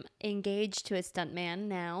 as I'm engaged to a stuntman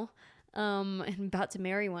now, and about to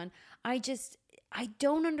marry one, I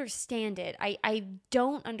don't understand it. I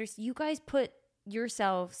don't understand. You guys put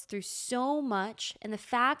yourselves through so much, and the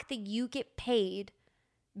fact that you get paid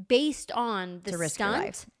based on the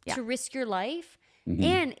stunt to risk your life,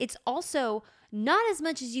 and it's also not as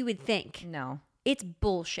much as you would think. No, it's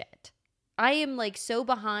bullshit. I am like so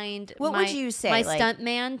behind. What would you say, my stunt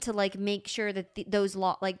man, to like make sure that those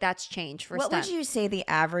that's changed for. What would you say the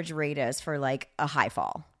average rate is for like a high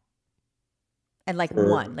fall? And like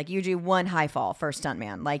one, like you do one high fall for a stunt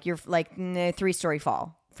man, like you're like 3-story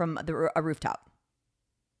fall from a rooftop.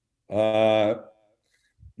 You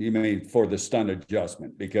mean for the stunt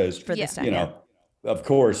adjustment? Because for the stunt, you know, of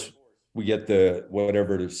course, we get the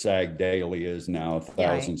whatever the SAG daily is now,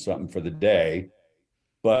 1,000 something for the day,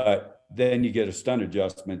 but then you get a stunt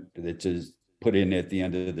adjustment that's put in at the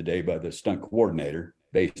end of the day by the stunt coordinator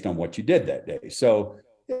based on what you did that day. So,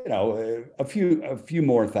 you know, a few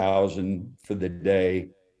more thousand for the day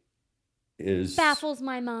is baffles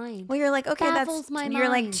my mind. Well, you're like, okay, you're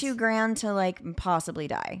like $2,000 to like possibly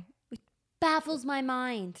die. Baffles my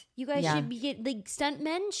mind. You guys should be like stunt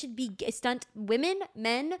men should be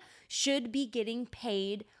getting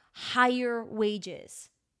paid higher wages,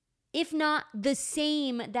 if not the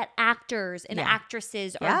same that actors and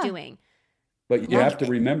actresses are doing. But you have to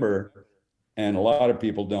remember, and a lot of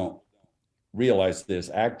people don't realize this,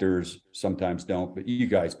 actors sometimes don't, but you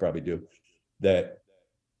guys probably do, that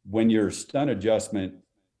when your stunt adjustment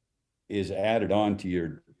is added on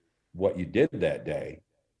to what you did that day,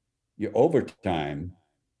 your overtime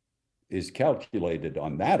is calculated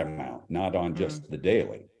on that amount, not on just the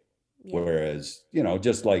daily. Whereas, you know,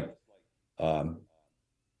 just like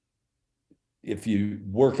if you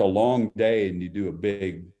work a long day and you do a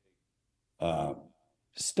big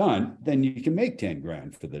stunt, then you can make 10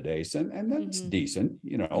 grand for the day. And that's decent.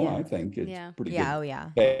 You know, I think it's pretty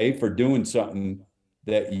good pay for doing something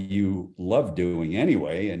that you love doing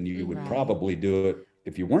anyway. And you would probably do it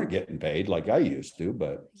if you weren't getting paid like I used to,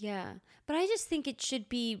 but but I just think it should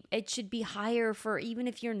be higher for even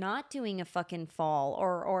if you're not doing a fucking fall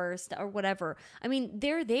or whatever. I mean,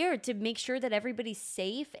 they're there to make sure that everybody's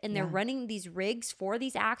safe, and they're running these rigs for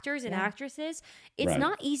these actors and actresses. It's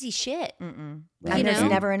not easy shit. And there's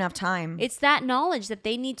never enough time. It's that knowledge that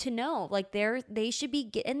they need to know. Like they should be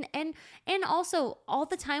getting, and also all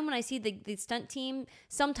the time when I see the stunt team,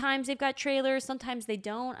 sometimes they've got trailers, sometimes they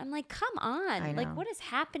don't. I'm like, come on, like what is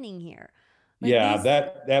happening here? Like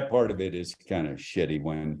that part of it is kind of shitty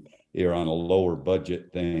when you're on a lower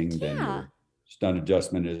budget thing. Then your stunt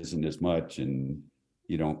adjustment isn't as much, and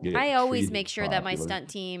you don't get. I always make sure that my stunt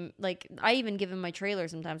team, like I even give them my trailer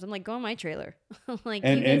sometimes. I'm like, go on my trailer. Like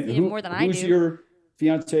you guys need it more than I do. Who's your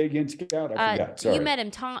fiance again, Scout? I forgot. Sorry. You met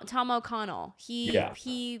him, Tom O'Connell. He's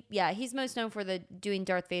most known for doing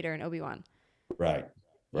Darth Vader and Obi-Wan. Right.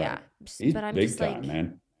 Yeah, he's but I'm big just time, like,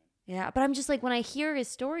 man. Yeah, but I'm just like, when I hear his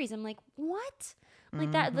stories, I'm like, what?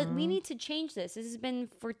 Like that we need to change this. This has been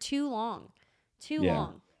for too long. Too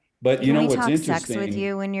long. But you know what's interesting? Sex with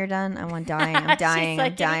you when you're done? I'm dying. I'm dying.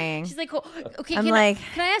 I'm dying. She's like, oh, okay. Can I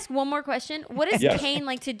ask one more question? What does Kane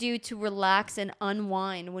like to do to relax and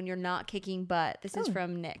unwind when you're not kicking butt? This is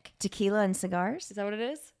from Nick. Tequila and cigars. Is that what it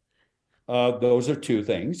is? Those are two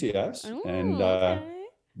things, yes. Ooh, and okay.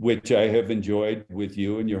 which I have enjoyed with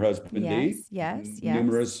you and your husband Yes, Dee, yes.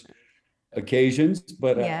 numerous occasions.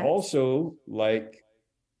 But I Yes. also like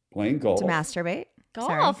playing golf. To masturbate.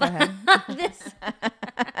 Golf. Sorry, go ahead. This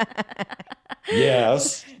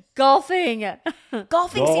Yes. golfing.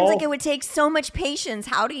 Golfing seems like Golf. it would take so much patience.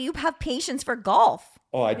 How do you have patience for golf?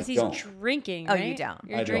 Oh, I Because he's don't. drinking. Oh, right? you don't.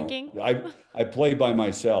 You're I drinking. don't. I play by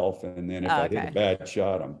myself, and then if Oh, I hit okay. a bad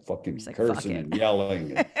shot, I'm fucking Just like, fuck cursing it. and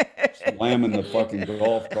yelling and slamming the fucking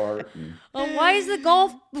golf cart. And Oh, why is the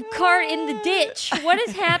golf cart in the ditch? What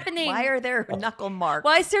is happening? Why are there knuckle marks?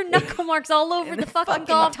 Why is there knuckle marks all over in the fucking top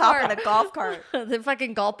golf cart? of the golf cart? The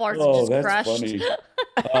fucking golf carts are oh, just that's crushed. funny.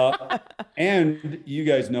 And you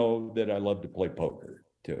guys know that I love to play poker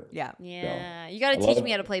too. Yeah. Yeah, you got to I teach love-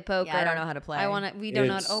 me how to play poker. Yeah, I don't know how to play. I want to. We don't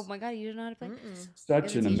know. It's- Oh my god, you don't know how to play?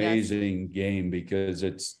 Such an Teach us. amazing game because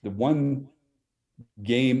it's the one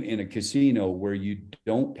game in a casino where you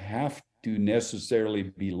don't have to necessarily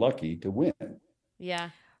be lucky to win.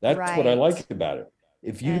 Yeah. That's what I Right. like about it.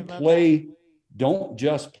 If I you love play, don't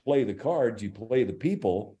just play the cards, you play the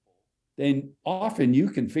people, then often you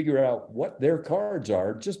can figure out what their cards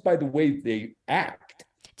are just by the way they act.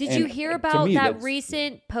 Did you And hear to about me, that that's-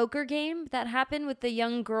 recent poker game that happened with the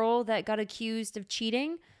young girl that got accused of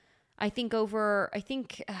cheating?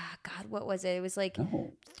 God, what was it? It was like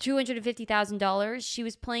No. $250,000. She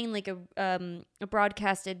was playing like a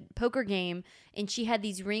broadcasted poker game, and she had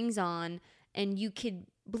these rings on, and you could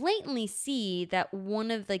blatantly see that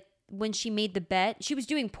one of like when she made the bet, she was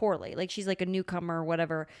doing poorly. Like she's like a newcomer or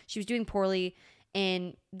whatever. She was doing poorly,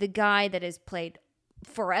 and the guy that has played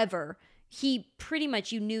forever, he pretty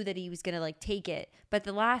much, you knew that he was gonna like take it, but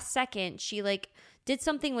the last second she like did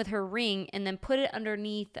something with her ring and then put it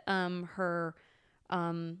underneath her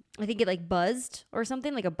I think it like buzzed or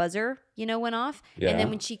something, like a buzzer, went off. Yeah. And then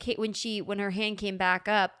when her hand came back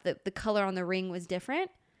up, the color on the ring was different.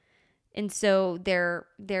 And so they're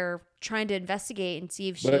trying to investigate and see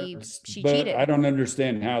if she But cheated. I don't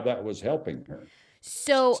understand how that was helping her.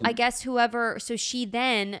 So I guess so she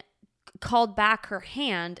then called back her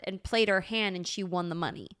hand and played her hand, and she won the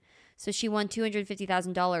money. So she won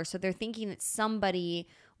 $250,000. So they're thinking that somebody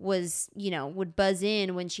was, would buzz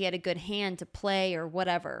in when she had a good hand to play or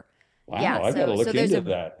whatever. Wow, Yeah, I got to look there's into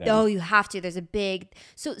that. Then. Oh, you have to. There's a big.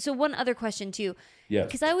 So one other question too. Yes.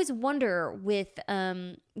 Because I always wonder with,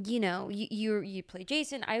 you play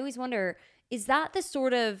Jason. I always wonder, is that the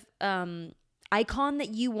sort of icon that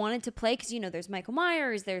you wanted to play? Because there's Michael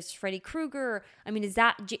Myers, there's Freddy Krueger. I mean,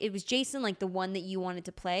 it was Jason like the one that you wanted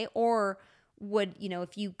to play, or would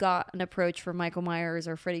if you got an approach for Michael Myers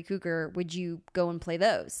or Freddy Krueger, would you go and play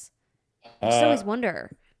those? I just always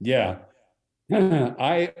wonder. Yeah.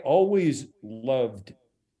 I always loved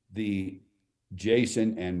the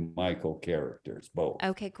Jason and Michael characters, both.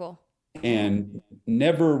 Okay, cool. And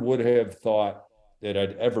never would have thought that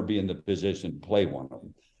I'd ever be in the position to play one of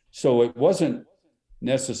them. So it wasn't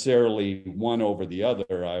necessarily one over the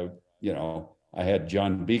other. I had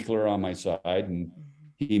John Beekler on my side, and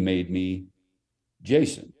he made me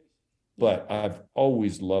Jason. But I've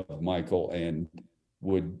always loved Michael and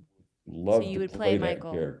would love So you to would play play that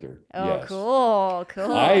Michael. character. Oh, Yes. cool.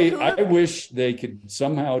 I wish they could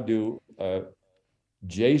somehow do a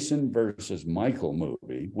Jason versus Michael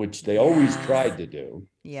movie, which they always tried to do.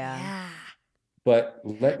 Yeah. Yeah. But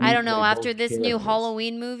I don't know. play After both this new characters.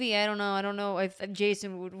 Halloween movie, I don't know if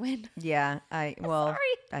Jason would win. Yeah.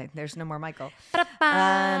 There's no more Michael.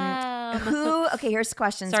 Ba-da-bam. Okay, here's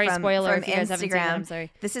questions Sorry, from spoiler if you Instagram. guys haven't seen it, I'm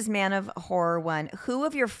sorry. This is Man of Horror 1. Who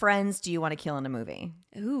of your friends do you want to kill in a movie?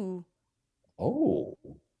 Ooh. Oh,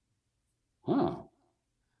 huh?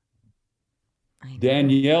 I know.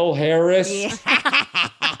 Danielle Harris.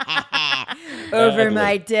 Over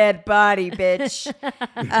my dead body, bitch.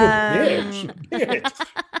 Bitch.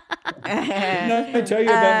 Didn't I tell you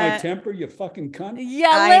about my temper, you fucking cunt? Yeah,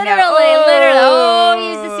 I know. literally. Oh,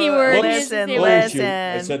 use the C word. Whoops. Use the C Oh, word. shoot.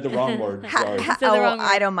 I said the wrong word. Sorry. said the wrong word.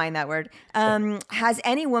 I don't mind that word. Has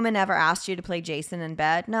any woman ever asked you to play Jason in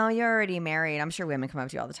bed? No, you're already married. I'm sure women come up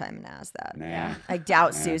to you all the time and ask that. Nah. I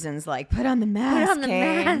doubt Susan's like, put on the mask. Put on the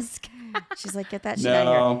Kane." mask. She's like, get that shit out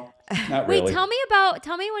of here. No, not really. Wait, tell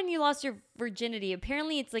me when you lost your virginity.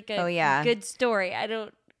 Apparently it's like a Oh, yeah. good story. I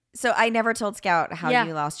don't. So I never told Scout how Yeah.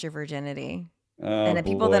 you lost your virginity. Oh, And the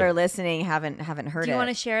people boy. that are listening haven't heard Do you it. want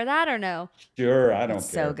to share that or no? Sure, I don't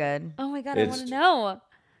It's care. so good. Oh my God, It's- I want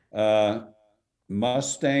to know.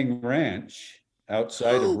 Mustang Ranch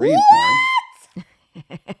outside of Reno.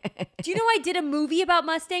 Do you know I did a movie about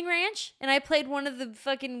Mustang Ranch and I played one of the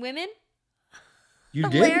fucking women? You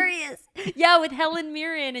did? Hilarious. Yeah, with Helen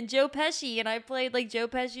Mirren and Joe Pesci, and I played like Joe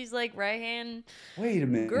Pesci's like right hand. Wait a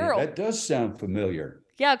minute. Girl. That does sound familiar.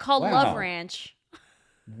 Yeah, called Wow. Love Ranch.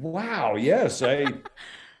 Wow. Yes.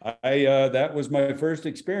 That was my first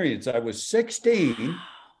experience. I was 16,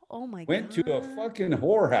 Oh my went god. to a fucking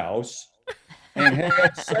whorehouse and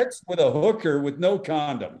had sex with a hooker with no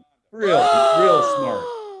condom. Real smart.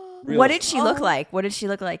 Real What did she smart. look like? What did she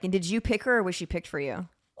look like? And did you pick her or was she picked for you?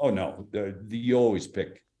 Oh no, you always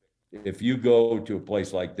pick. If you go to a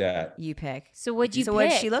place like that, You pick. So what'd you So pick? what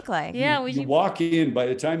did she look like? Yeah, you, what'd you you walk in. By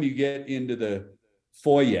the time you get into the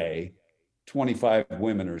foyer, 25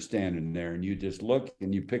 women are standing there, and you just look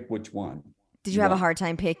and you pick which one. Did you have a hard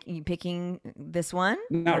time picking this one?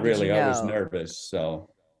 Not Or did really. you I was know? nervous, so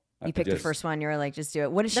You picked the first one. You were like, just do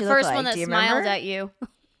it. What did she the look first like? one that Do you smiled remember? at you.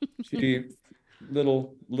 She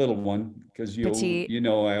little one, because Petite. you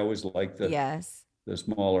know I always like the Yes.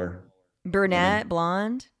 smaller Brunette,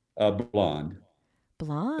 blonde, blonde. That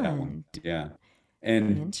blonde. one, yeah.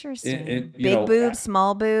 And Interesting. you Big know, boobs,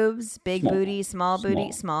 small boobs, big small, booty, small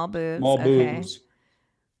booty, small. small boobs. small Okay. boobs,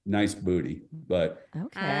 nice booty, but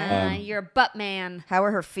Okay. You're a butt man. How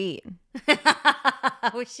were her feet?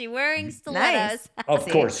 Was she wearing stilettos? of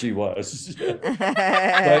course she was.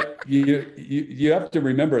 But you have to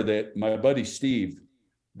remember that my buddy Steve,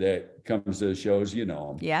 that comes to the shows, you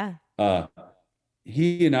know him. Yeah.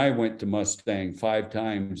 He and I went to Mustang 5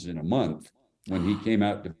 times in a month when he came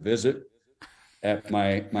out to visit at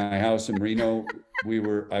my house in Reno.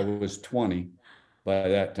 I was 20 by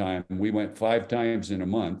that time. We went 5 times in a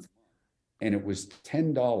month, and it was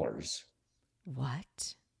 $10.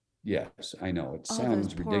 What? Yes, I know it All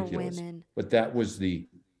sounds those poor ridiculous, women. but that was the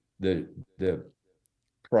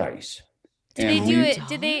price. Did And they do we-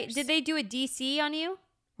 it? Did they do a DC on you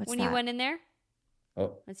What's when that? you went in there?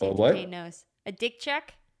 Oh, Let's see if what? Kane knows. A dick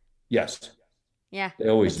check? Yes, Yeah. they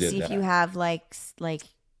always To did see that. if you have like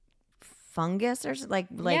fungus or like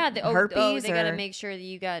yeah, herpes. they got to or... make sure that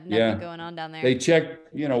you got nothing Yeah. going on down there. They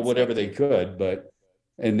checked, whatever they Inspected. could, but,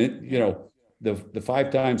 and then, the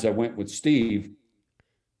 5 times I went with Steve,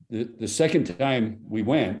 the second time we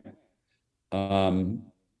went,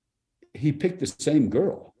 he picked the same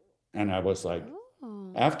girl. And I was like,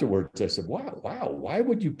 Oh. afterwards, I said, wow, why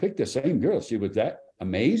would you pick the same girl? She was that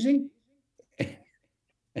amazing?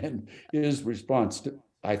 And his response,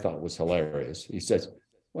 I thought, was hilarious. He says,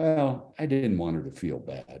 well, I didn't want her to feel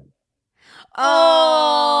bad.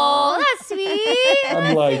 Oh, that's sweet.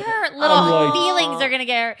 I'm like, Her little I'm like, feelings are gonna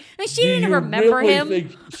get her. I mean, she do didn't you remember really him.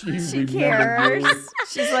 think she She remembered cares. you?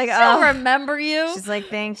 She's like, She'll oh. remember you. She's like,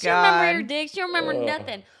 thank She'll God. remember your dick. She'll remember Oh.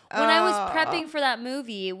 nothing. When I was Oh. prepping for that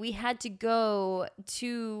movie, we had to go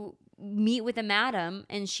to meet with a madam,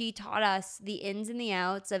 and she taught us the ins and the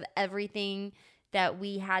outs of everything that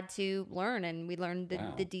we had to learn. And we learned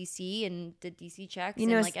the DC and the DC checks You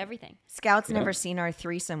know, and like everything. Scout's Yeah. never seen our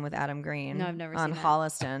threesome with Adam Green. No, I've never on seen that.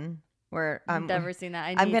 Holliston. Where I've never seen that.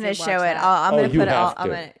 I'm going gonna to show it. That. I'm Oh, gonna you put it. have I'm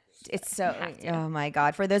to. gonna. It's so. Have to. Oh my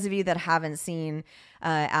God! For those of you that haven't seen,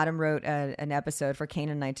 Adam wrote an episode for Kane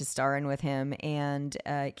and I to star in with him, and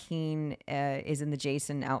Kane is in the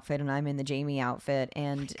Jason outfit, and I'm in the Jamie outfit,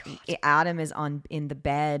 and Adam is in the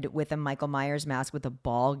bed with a Michael Myers mask with a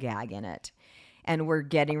ball gag in it. And we're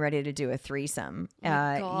getting ready to do a threesome.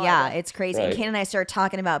 God. Yeah, it's crazy. And Right. Kane and I started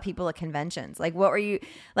talking about people at conventions. Like, what were you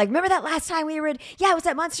like? Remember that last time we were in? Yeah, it was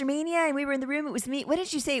at Monster Mania, and we were in the room. It was me. What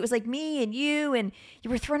did you say? It was like me and you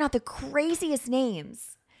were throwing out the craziest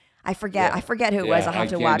names. I forget. Yeah. I forget who it was. Yeah, I'll have I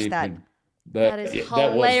to can't watch even- that. That is yeah, that was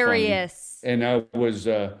funny. hilarious. And I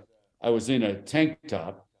was in a tank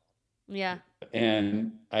top, Yeah.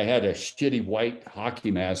 and I had a shitty white hockey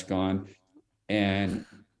mask on, and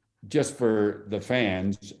just for the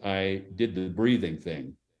fans, I did the breathing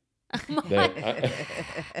thing.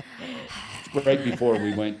 Right before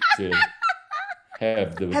we went to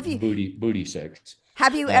have the Have you- booty sex.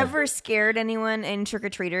 Have you ever scared anyone in trick or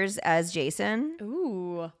treaters as Jason?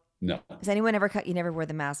 Ooh. No, Has anyone ever you never wore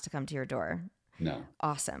the mask to come to your door? no.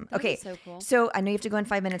 Awesome. That Okay. is so cool. So I know you have to go in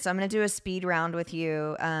 5 minutes. So I'm going to do a speed round with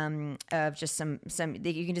you of just some.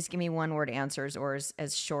 You can just give me one word answers or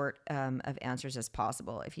as short of answers as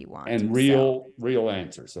possible if you want. And So- real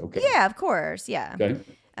answers. Okay. yeah, of course. Yeah. Okay.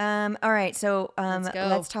 All right. So Let's go.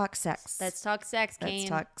 let's talk sex. Let's talk sex, Kane. Let's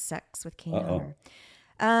talk sex with Kane Uh-oh.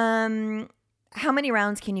 Hodder. How many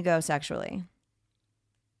rounds can you go sexually?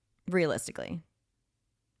 Realistically,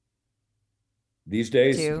 These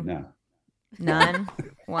days, 2. no. none.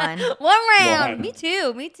 1. One round. One. Me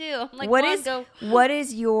too. I'm like, What one, is go. what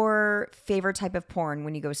is your favorite type of porn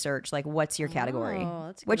when you go search? Like, what's your category? Oh,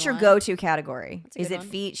 that's a What's good your one. go-to category? That's a Is good it one.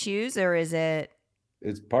 feet, shoes, or is it?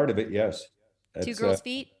 It's part of it. Yes. Two girls'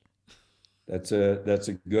 feet. That's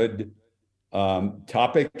a good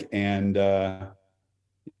topic, and the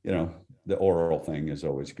oral thing is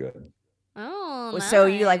always good. Oh, nice. So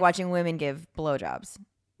you like watching women give blowjobs?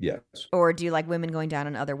 Yes. Or do you like women going down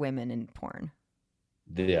on other women in porn?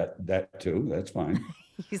 Yeah, that too. That's fine.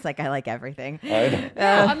 He's like, I like everything. I know.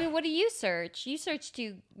 No, I mean, what do you search? You search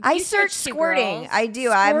to. I search squirting. Girls. I do.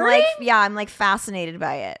 Squirting? I'm like fascinated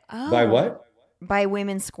by it. Oh. By what? By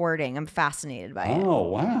women squirting. I'm fascinated by it. Oh,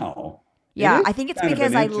 wow. Yeah, It is I think it's kind of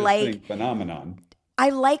because an I interesting like phenomenon.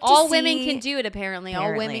 to All see, women can do it, apparently. All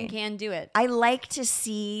Apparently. women can do it. I like to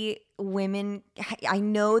see women. I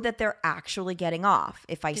know that they're actually getting off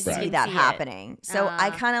if I 'Cause see you that can see it. happening. So I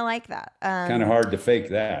kind of like that. Kind of hard to fake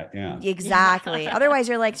that. Yeah. Exactly. Otherwise,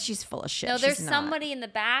 you're like, she's full of shit. No, there's She's not. somebody in the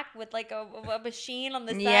back with like a machine on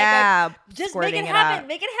the side. Yeah, Like, just make squirting it it happen. out.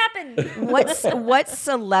 Make it happen. What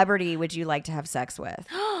celebrity would you like to have sex with?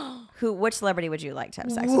 Which celebrity would you like to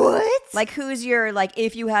have sex with? Like, who's your, like,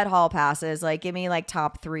 if you had hall passes, like, give me like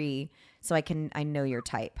top 3 so I know your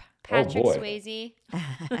type. Patrick boy. Swayze,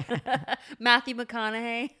 Matthew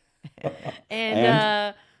McConaughey, and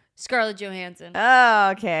And? Scarlett Johansson.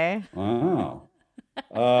 Oh, okay. Wow.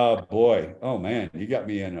 Boy. Oh man, you got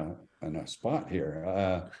me in a spot here.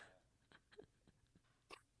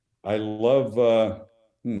 I love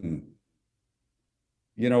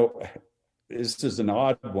this is an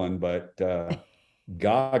odd one, but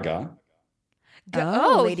Gaga.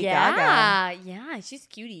 Lady yeah. Gaga. Yeah, she's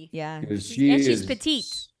cutie. Yeah. Because And she's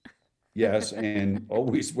petite. Yes, and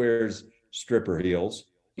always wears stripper heels.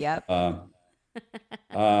 Yep.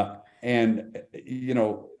 And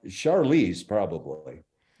Charlize probably.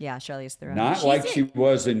 Yeah, Charlize Theron. Not like she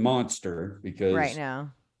was in Monster, because right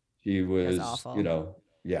now. she was, awful.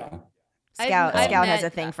 yeah. Scout has a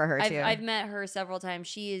thing for her too. I've met her several times.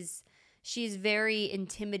 She's very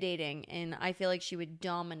intimidating, and I feel like she would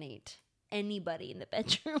dominate anybody in the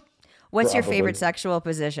bedroom. What's your Probably. favorite sexual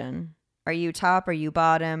position? Are you top? Are you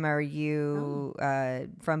bottom? Are you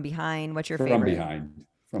from behind? What's your favorite?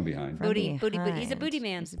 From behind. Booty. He's a booty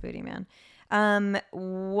man. He's a booty man.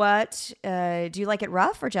 What do you like it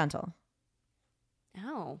rough or gentle?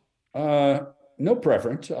 Oh. No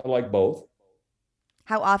preference. I like both.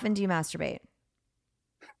 How often do you masturbate?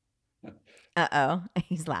 Uh-oh,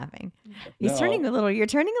 he's laughing. He's No. turning a little. You're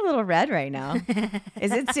turning a little red right now.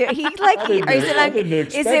 Is it? He like? I didn't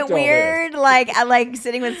Is expect it all weird? Like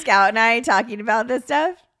sitting with Scout and I talking about this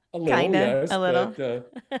stuff. A little, Kinda, yes, a little.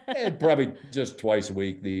 But, probably just twice a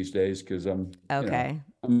week these days, because I'm Okay.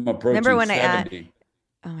 I'm approaching Remember when 70.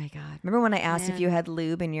 Oh my God! Remember when I asked if Man. you had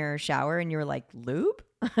lube in your shower and you were like, lube?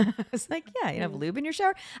 I was like, yeah, you have lube in your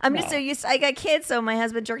shower. I'm just so used. I got kids, so my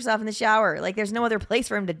husband jerks off in the shower. Like, there's no other place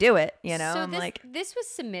for him to do it. You know, So I'm like, this was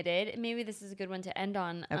submitted. Maybe this is a good one to end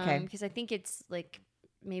on. Okay. Because I think it's like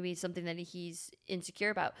maybe something that he's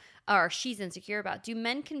insecure about, or she's insecure about. Do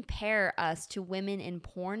men compare us to women in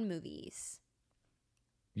porn movies?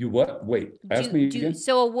 You what? Wait, ask me again.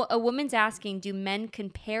 So a woman's asking, do men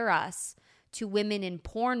compare us to women in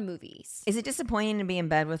porn movies? is it disappointing to be in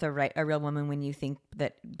bed with a real woman when you think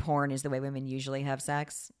that porn is the way women usually have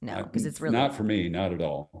sex? No, because it's really not for me, not at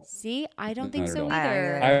all. See, I don't think Not at so all.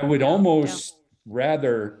 either. I would almost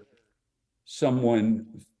rather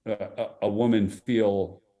someone, a woman,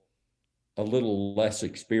 feel a little less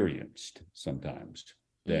experienced sometimes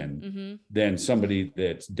than somebody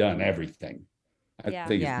that's done everything. I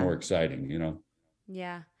think it's more exciting,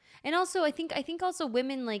 Yeah. And also I think also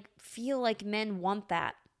women like feel like men want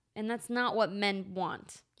that. And that's not what men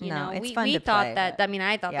want. You No, know, it's we fun to thought play, that. but- I mean,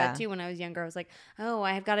 I thought yeah. that too when I was younger. I was like, oh,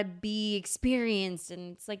 I have got to be experienced,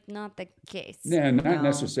 and it's like not the case. Yeah, not No.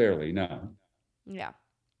 necessarily, no. Yeah.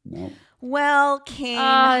 No. well, Kane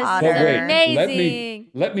Oh, this is Hodder. But wait,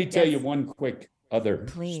 amazing. let me tell you Yes. one quick other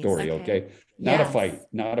Please. story, Okay. okay? Not Yes.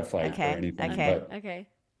 a fight Okay, or anything. okay.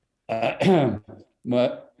 Okay.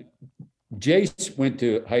 But Jace went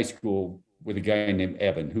to high school with a guy named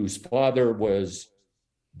Evan, whose father was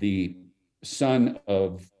the son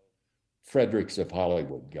of Fredericks of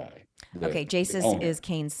Hollywood guy. Okay, the Jace owner. is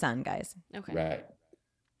Kane's son, guys. Okay. Right.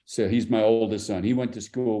 So he's my oldest son. He went to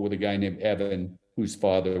school with a guy named Evan, whose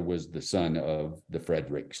father was the son of the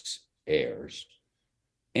Fredericks heirs.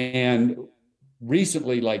 And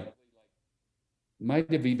recently, like,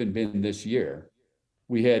 might have even been this year,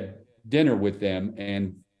 we had dinner with them,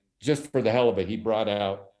 and just for the hell of it, he brought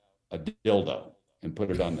out a dildo and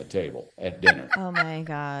put it on the table at dinner. Oh my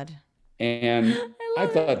God. And I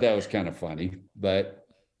thought that was kind of funny, but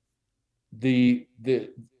the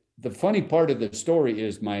funny part of the story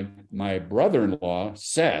is my brother-in-law,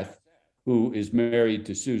 Seth, who is married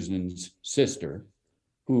to Susan's sister,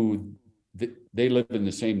 who they live in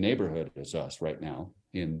the same neighborhood as us right now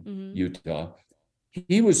in Utah.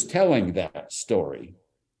 He was telling that story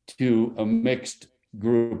to a mixed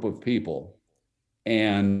group of people.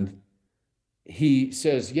 And he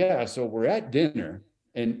says, yeah, so we're at dinner.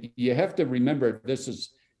 And you have to remember, this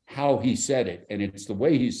is how he said it. And it's the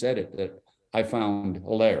way he said it that I found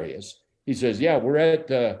hilarious. He says, yeah, we're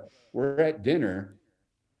at dinner.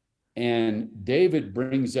 And David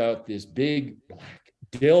brings out this big black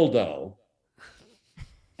dildo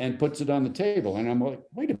and puts it on the table. And I'm like,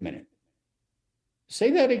 wait a minute.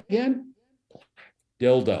 Say that again. Black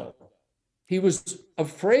dildo. He was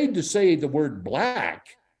afraid to say the word black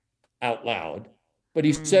out loud, but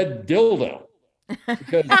he said dildo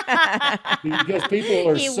because people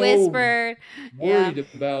are whispered. worried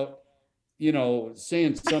about,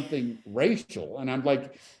 saying something racial. And I'm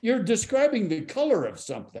like, you're describing the color of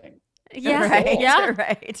something. Yeah, right. Yeah,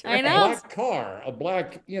 right. I A know. black car, a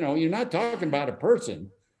black, you're not talking about a person.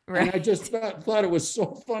 Right. And I just thought it was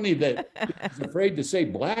so funny that he was afraid to say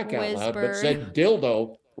black out loud, but said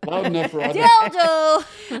dildo loud enough for other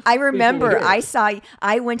Dildo. I remember here.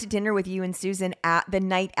 I went to dinner with you and Susan at the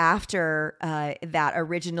night after that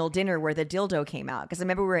original dinner where the dildo came out. Because I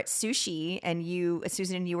remember we were at sushi and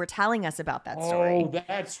Susan and you were telling us about that story. Oh,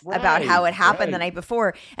 that's right. About how it happened the right. night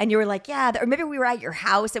before. And you were like, yeah, or maybe we were at your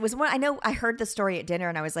house. It was one, I know I heard the story at dinner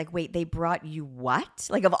and I was like, wait, they brought you what?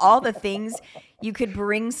 Like of all the things you could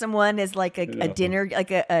bring someone as like a dinner, like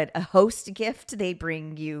a host gift, they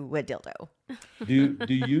bring you a dildo. Do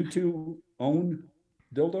you two own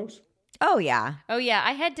dildos? Oh yeah. Oh yeah,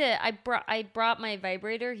 I brought my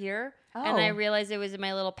vibrator here, and I realized it was in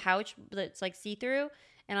my little pouch that's like see through,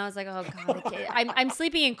 and I was like, oh god, okay. I'm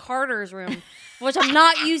sleeping in Carter's room, which I'm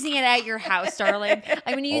not using it at your house, darling.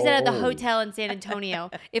 I'm gonna use it at the hotel in San Antonio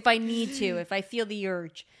if I need to, if I feel the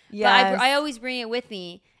urge. Yes. But I always bring it with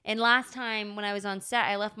me. And last time when I was on set,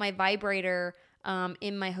 I left my vibrator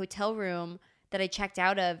in my hotel room that I checked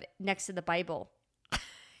out of next to the Bible.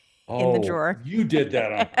 In the drawer. You did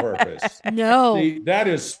that on purpose. No. See, that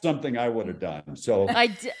is something I would have done. So I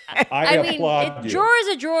mean, applaud you. drawer is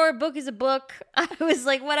a drawer, book is a book. I was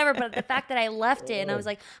like, whatever. But the fact that I left it and I was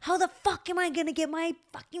like, how the fuck am I going to get my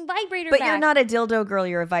fucking vibrator But back? you're not a dildo girl,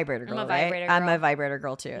 you're a vibrator girl, I'm a vibrator right? I'm girl. a vibrator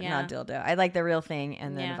girl too, Yeah. not dildo. I like the real thing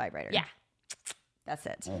and then Yeah. the vibrator. Yeah. That's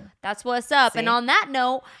it. That's what's up. See? And on that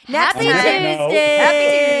note, Next happy time- Tuesday. Happy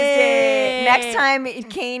Tuesday.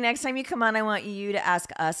 Next time you come on, I want you to ask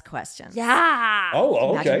us questions. Yeah.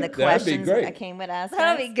 Oh, Imagine okay. the That'd be questions great. that Kane would ask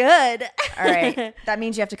That'll us. be good. All right. That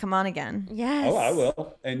means you have to come on again. Yes. Oh, I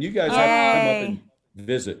will. And you guys have to come up and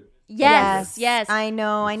visit. Yes. Yes. I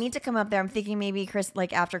know. I need to come up there. I'm thinking maybe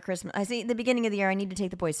after Christmas. I see the beginning of the year. I need to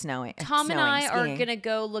take the boys snowing. Tom and I are skiing. gonna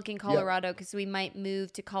go look in Colorado because we might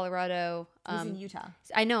move to Colorado. He's in Utah.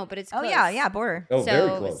 I know, but it's Oh close. yeah, border. Oh, very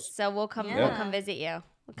close. So we'll come. Yeah. We'll come visit you.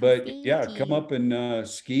 We'll come But see yeah, you. come up and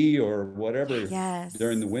ski or whatever. Yes.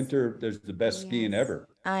 During the winter, there's the best skiing ever.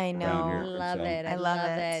 I around know. here. Love So- it. I love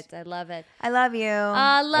it. I love it. I love you.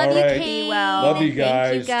 Love All you, right. Kane. Be well. Love you Thank you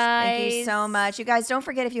guys. guys. Thank you so much. You guys, don't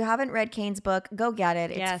forget, if you haven't read Kane's book, go get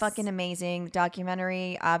it. It's Yes. fucking amazing.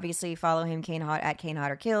 Documentary. Obviously, follow him, at Kane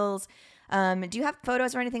Hodder Kills. Do you have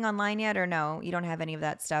photos or anything online yet, or no? You don't have any of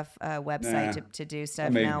that stuff, website Nah. to do stuff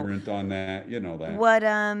I'm now. ignorant on that. You know that. What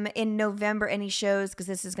in November? Any shows? Because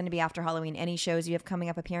this is going to be after Halloween. Any shows you have coming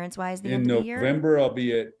up appearance wise? The In end of the year. November, I'll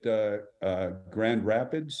be at Grand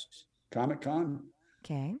Rapids Comic Con.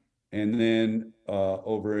 Okay. And then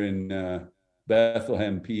over in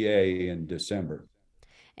Bethlehem, PA in December.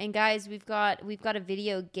 And guys, we've got a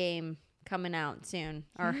video game coming out soon,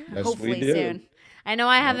 or Yes, we hopefully do. soon. I know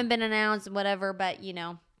I haven't been announced, whatever, but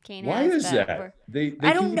Kane Why has. is but that? They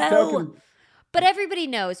I don't keep know. talking- But everybody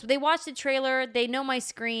knows. They watch the trailer. They know my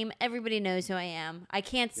scream. Everybody knows who I am. I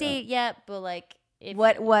can't say it yet, but like, if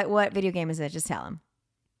What video game is it? Just tell him.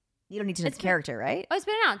 You don't need to know It's the been- character, right? Oh, it's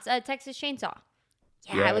been announced. Texas Chainsaw.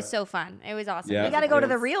 Yeah, Yeah. it was so fun. It was awesome. Yeah. We got to go to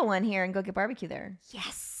the real one here and go get barbecue there.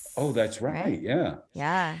 Yes. Oh, that's right. Right? Yeah.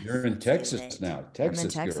 Yeah. You're in Texas now. Texas, I'm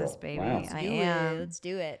in Texas, girl. baby. Wow. I Do it. am. Let's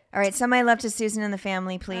do it. All right. Send my love to Susan and the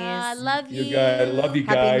family, please. I love you. You guys, love you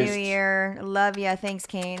Happy guys. New Year. Love ya. Thanks,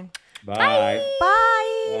 Kane. Bye.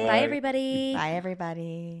 Bye. Bye, everybody. Bye,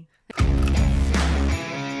 everybody.